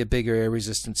be a bigger air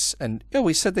resistance. And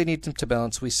we said they need them to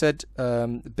balance. We said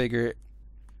bigger.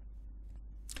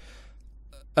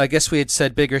 I guess we had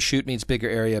said bigger chute means bigger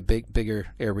area, bigger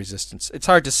air resistance. It's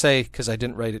hard to say because I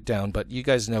didn't write it down, but you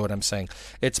guys know what I'm saying.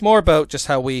 It's more about just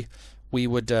how we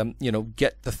would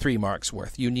get the 3 marks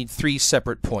worth. You need 3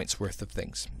 separate points worth of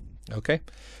things. Okay,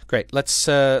 great. Let's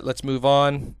move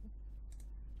on.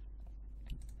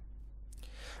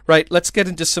 Right, let's get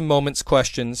into some moments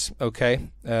questions. Okay.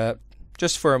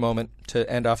 Just for a moment to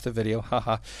end off the video.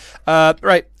 Haha.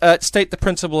 Right. State the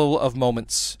principle of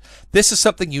moments. This is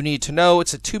something you need to know.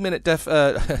 It's a 2-minute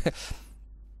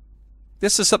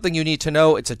This is something you need to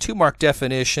know. It's a 2-mark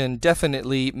definition.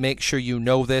 Definitely make sure you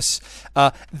know this.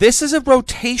 This is a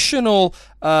rotational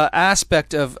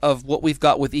aspect of what we've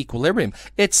got with equilibrium.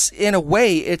 It's, in a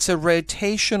way, it's a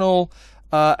rotational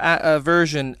a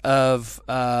version of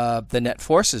the net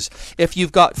forces. If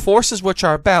you've got forces which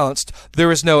are balanced,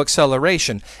 there is no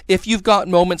acceleration. If you've got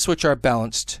moments which are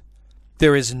balanced,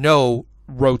 there is no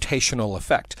rotational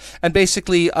effect. And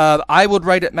basically, I would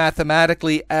write it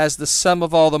mathematically as the sum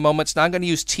of all the moments. Now I'm going to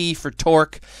use T for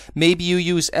torque. Maybe you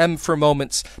use M for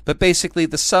moments, but basically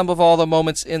the sum of all the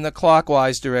moments in the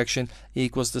clockwise direction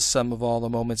equals the sum of all the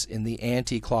moments in the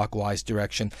anti-clockwise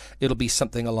direction. It'll be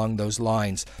something along those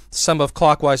lines. Sum of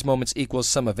clockwise moments equals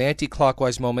sum of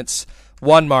anti-clockwise moments.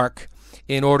 1 mark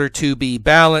in order to be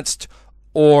balanced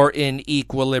or in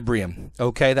equilibrium.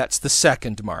 Okay, that's the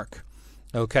 2nd mark.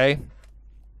 Okay.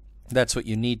 That's what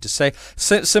you need to say.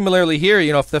 Similarly here,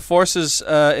 if the forces,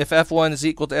 if F1 is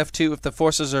equal to F2, if the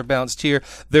forces are balanced here,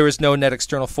 there is no net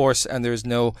external force and there is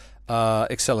no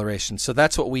acceleration. So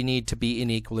that's what we need to be in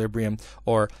equilibrium,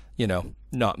 or,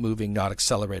 not moving, not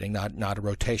accelerating, not a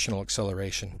rotational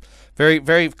acceleration. Very,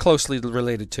 very closely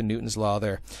related to Newton's law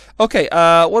there. Okay,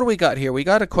 what do we got here? We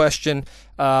got a question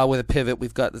with a pivot.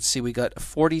 We've got, let's see, we got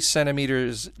 40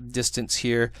 centimeters distance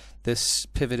here. This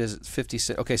pivot is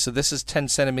 50. Okay, so this is 10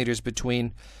 centimeters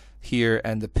between here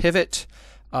and the pivot.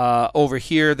 Over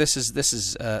here, this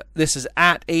is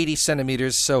at 80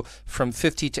 centimeters. So from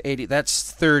 50 to 80,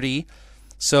 that's 30.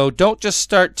 So don't just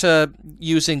start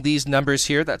using these numbers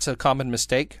here. That's a common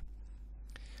mistake.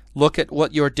 Look at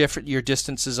what your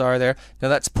distances are there. Now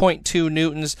that's 0.2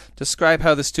 newtons. Describe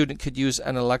how the student could use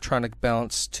an electronic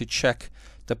balance to check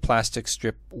the plastic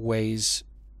strip weighs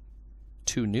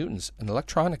 2 newtons. An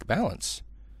electronic balance.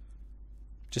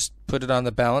 Just put it on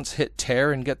the balance, hit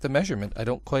tare, and get the measurement. I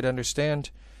don't quite understand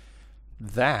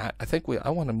that, I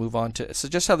want to move on to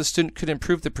suggest how the student could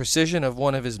improve the precision of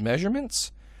one of his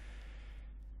measurements.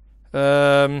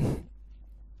 Well,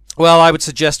 I would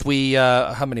suggest we,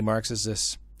 how many marks is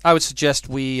this? I would suggest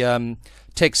we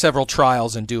take several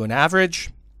trials and do an average.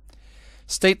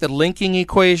 State the linking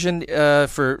equation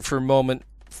for moment,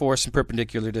 force, and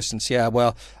perpendicular distance. Yeah,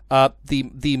 well,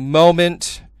 the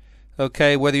moment,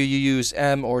 okay, whether you use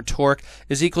m or torque,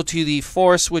 is equal to the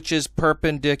force, which is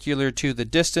perpendicular to the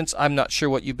distance. I'm not sure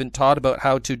what you've been taught about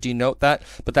how to denote that,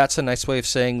 but that's a nice way of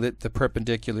saying that the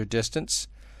perpendicular distance.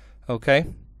 Okay.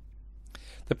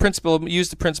 Use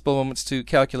the principal moments to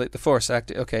calculate the force.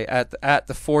 Okay, at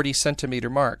the 40 centimeter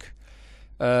mark.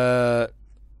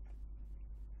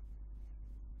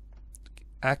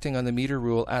 Acting on the meter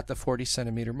rule at the 40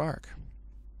 centimeter mark.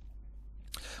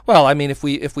 Well, I mean, if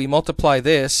we multiply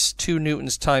this 2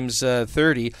 newtons times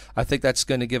 30, I think that's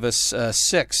going to give us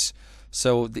 6.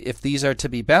 So if these are to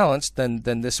be balanced, then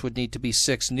this would need to be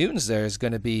 6 newtons. There is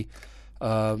going to be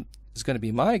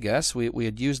my guess. We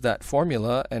had used that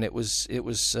formula, and it was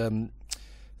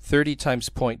 30 times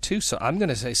 0.2. So I'm going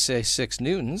to say 6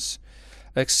 newtons.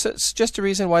 It's just a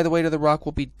reason why the weight of the rock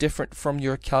will be different from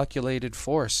your calculated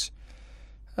force.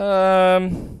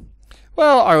 Well,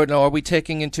 are we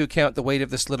taking into account the weight of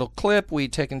this little clip? We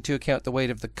take into account the weight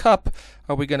of the cup?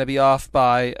 Are we going to be off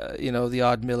by the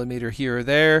odd millimeter here or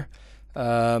there?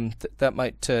 That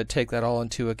might take that all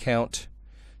into account.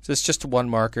 So it's just one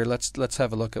marker. Let's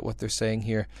have a look at what they're saying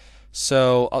here.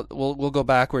 So we'll go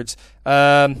backwards.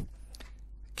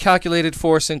 Calculated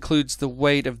force includes the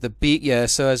weight of the beak. Yeah.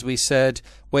 So as we said,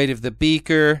 weight of the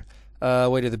beaker.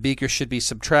 Weight of the beaker should be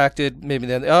subtracted. Maybe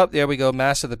then, oh, there we go,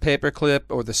 mass of the paperclip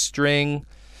or the string.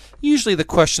 Usually the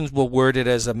questions will word it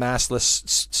as a massless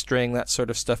string, that sort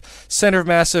of stuff. Center of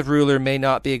mass of ruler may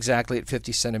not be exactly at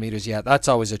 50 centimeters. Yeah, that's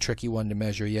always a tricky one to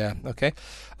measure. Yeah, okay.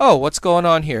 Oh, what's going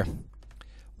on here?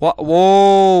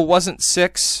 Whoa, wasn't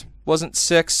 6.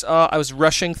 I was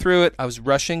rushing through it.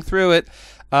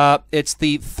 It's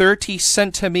the 30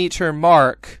 centimeter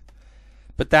mark.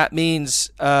 But that means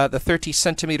the 30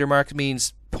 centimeter mark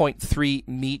means 0.3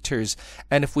 meters.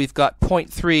 And if we've got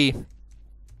 0.3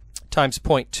 times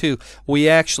 0.2, we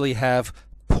actually have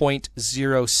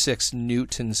 0.06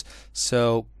 newtons.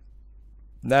 So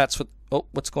that's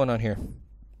what's going on here?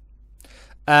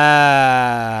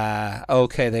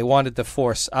 Okay, they wanted the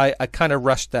force. I kind of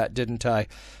rushed that, didn't I?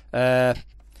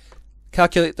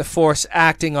 Calculate the force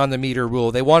acting on the meter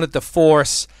rule. They wanted the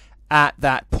force at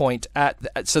that point.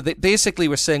 So they basically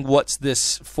we're saying, what's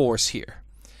this force here?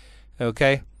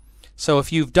 Okay, so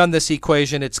if you've done this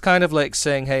equation, it's kind of like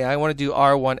saying, hey, I want to do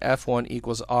R1 F1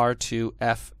 equals R2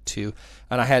 F2,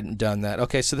 and I hadn't done that.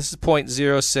 Okay, so this is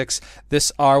 0.06. This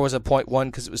R was a 0.1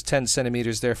 because it was 10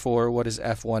 centimeters. Therefore, what is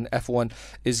F1? F1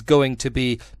 is going to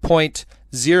be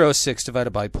 0.06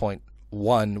 divided by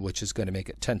 0.1, which is going to make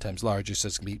it 10 times larger, so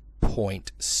it's going to be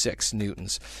 0.6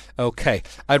 newtons. Okay,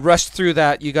 I rushed through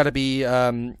that. You got to be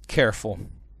careful.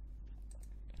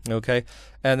 Okay,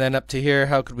 and then up to here,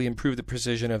 how could we improve the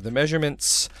precision of the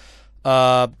measurements?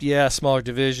 Yeah, smaller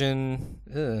division.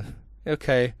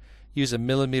 Okay, use a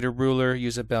millimeter ruler.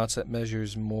 Use a balance that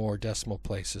measures more decimal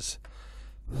places.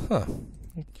 Huh.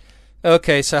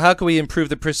 Okay, so how can we improve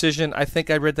the precision? I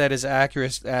think I read that as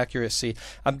accuracy.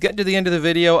 I'm getting to the end of the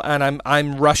video, and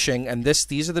I'm rushing, and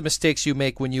these are the mistakes you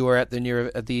make when you are at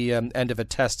the end of a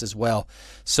test as well.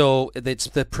 So it's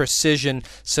the precision.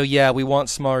 So yeah, we want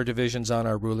smaller divisions on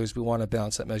our rulers. We want a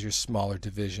balance that measures smaller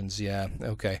divisions. Yeah,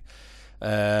 okay.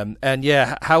 And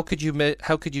yeah, how could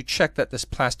you check that this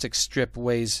plastic strip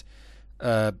weighs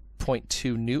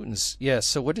 0.2 newtons? Yeah.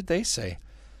 So what did they say?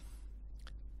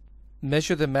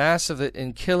 Measure the mass of it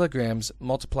in kilograms,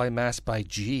 multiply mass by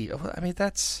G. I mean,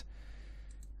 that's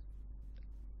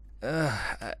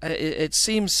it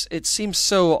seems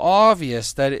so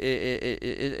obvious that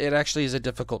it actually is a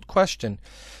difficult question.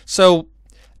 So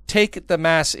take the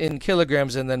mass in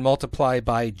kilograms and then multiply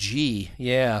by G.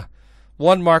 Yeah,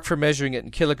 1 mark for measuring it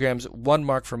in kilograms, 1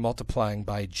 mark for multiplying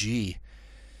by G.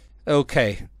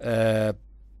 Okay,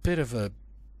 bit of a,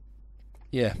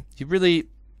 yeah, you really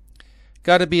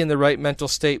got to be in the right mental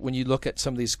state when you look at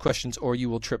some of these questions, or you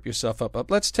will trip yourself up.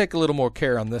 Let's take a little more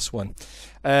care on this one.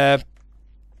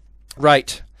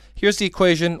 Right, here's the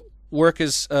equation. Work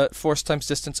is force times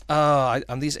distance.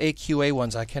 On these AQA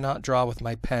ones, I cannot draw with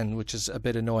my pen, which is a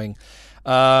bit annoying.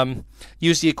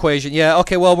 Use the equation. Yeah,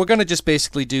 okay, well, we're going to just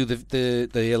basically do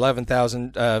the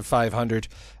 11,500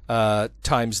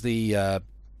 times the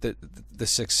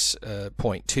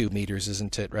 6.2 meters,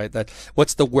 isn't it? Right.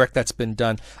 What's the work that's been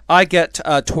done? I get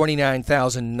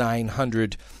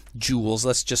 29,900 joules.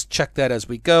 Let's just check that as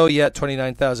we go. Yeah,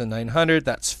 29,900.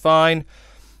 That's fine.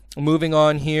 Moving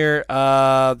on here,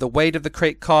 the weight of the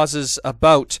crate causes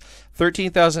about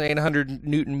 13,800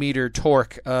 Newton meter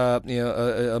torque,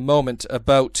 a moment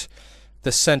about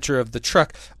the center of the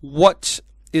truck. What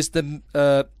is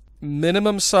the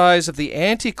minimum size of the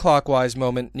anti-clockwise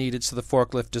moment needed so the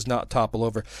forklift does not topple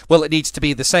over? Well, it needs to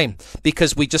be the same,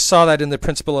 because we just saw that in the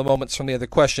principle of moments from the other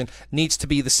question. Needs to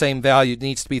be the same value. It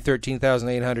needs to be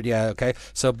 13,800. Yeah, okay.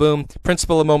 So boom,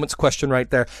 principle of moments question right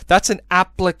there. That's an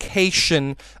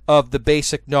application of the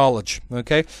basic knowledge.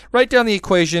 Okay, write down the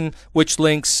equation which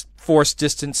links force,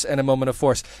 distance, and a moment of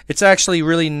force. It's actually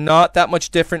really not that much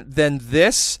different than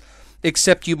this,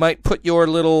 except you might put your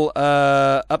little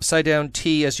upside down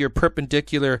T as your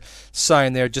perpendicular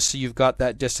sign there, just so you've got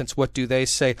that distance. What do they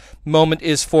say? Moment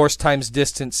is force times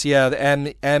distance. Yeah,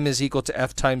 the M is equal to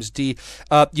F times D.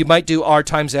 You might do R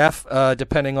times F,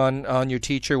 depending on your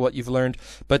teacher, what you've learned,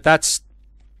 but that's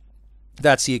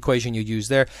the equation you use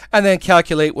there. And then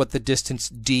calculate what the distance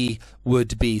D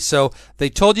would be. So they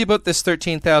told you about this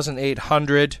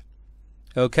 13,800.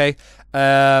 Okay,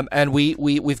 and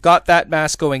we've got that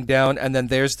mass going down, and then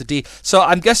there's the D. So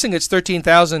I'm guessing it's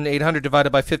 13,800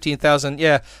 divided by 15,000.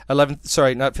 Yeah, 11.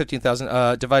 Sorry, not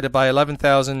 15,000. Divided by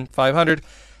 11,500,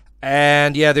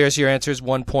 and yeah, there's your answers.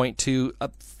 1.2. A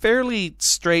fairly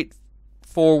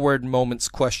straightforward moments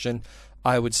question,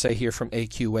 I would say, here from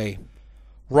AQA.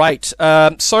 Right.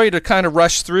 Sorry to kind of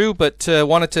rush through, but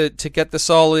wanted to get this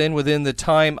all in within the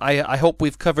time. I hope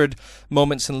we've covered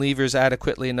moments and levers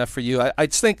adequately enough for you. I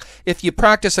just think if you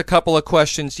practice a couple of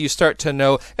questions, you start to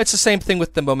know. It's the same thing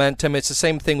with the momentum. It's the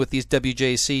same thing with these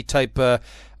WJEC type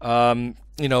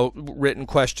written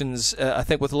questions. I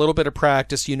think with a little bit of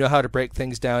practice, you know how to break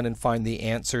things down and find the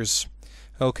answers.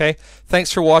 Okay.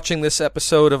 Thanks for watching this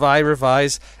episode of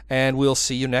iRevise, and we'll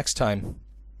see you next time.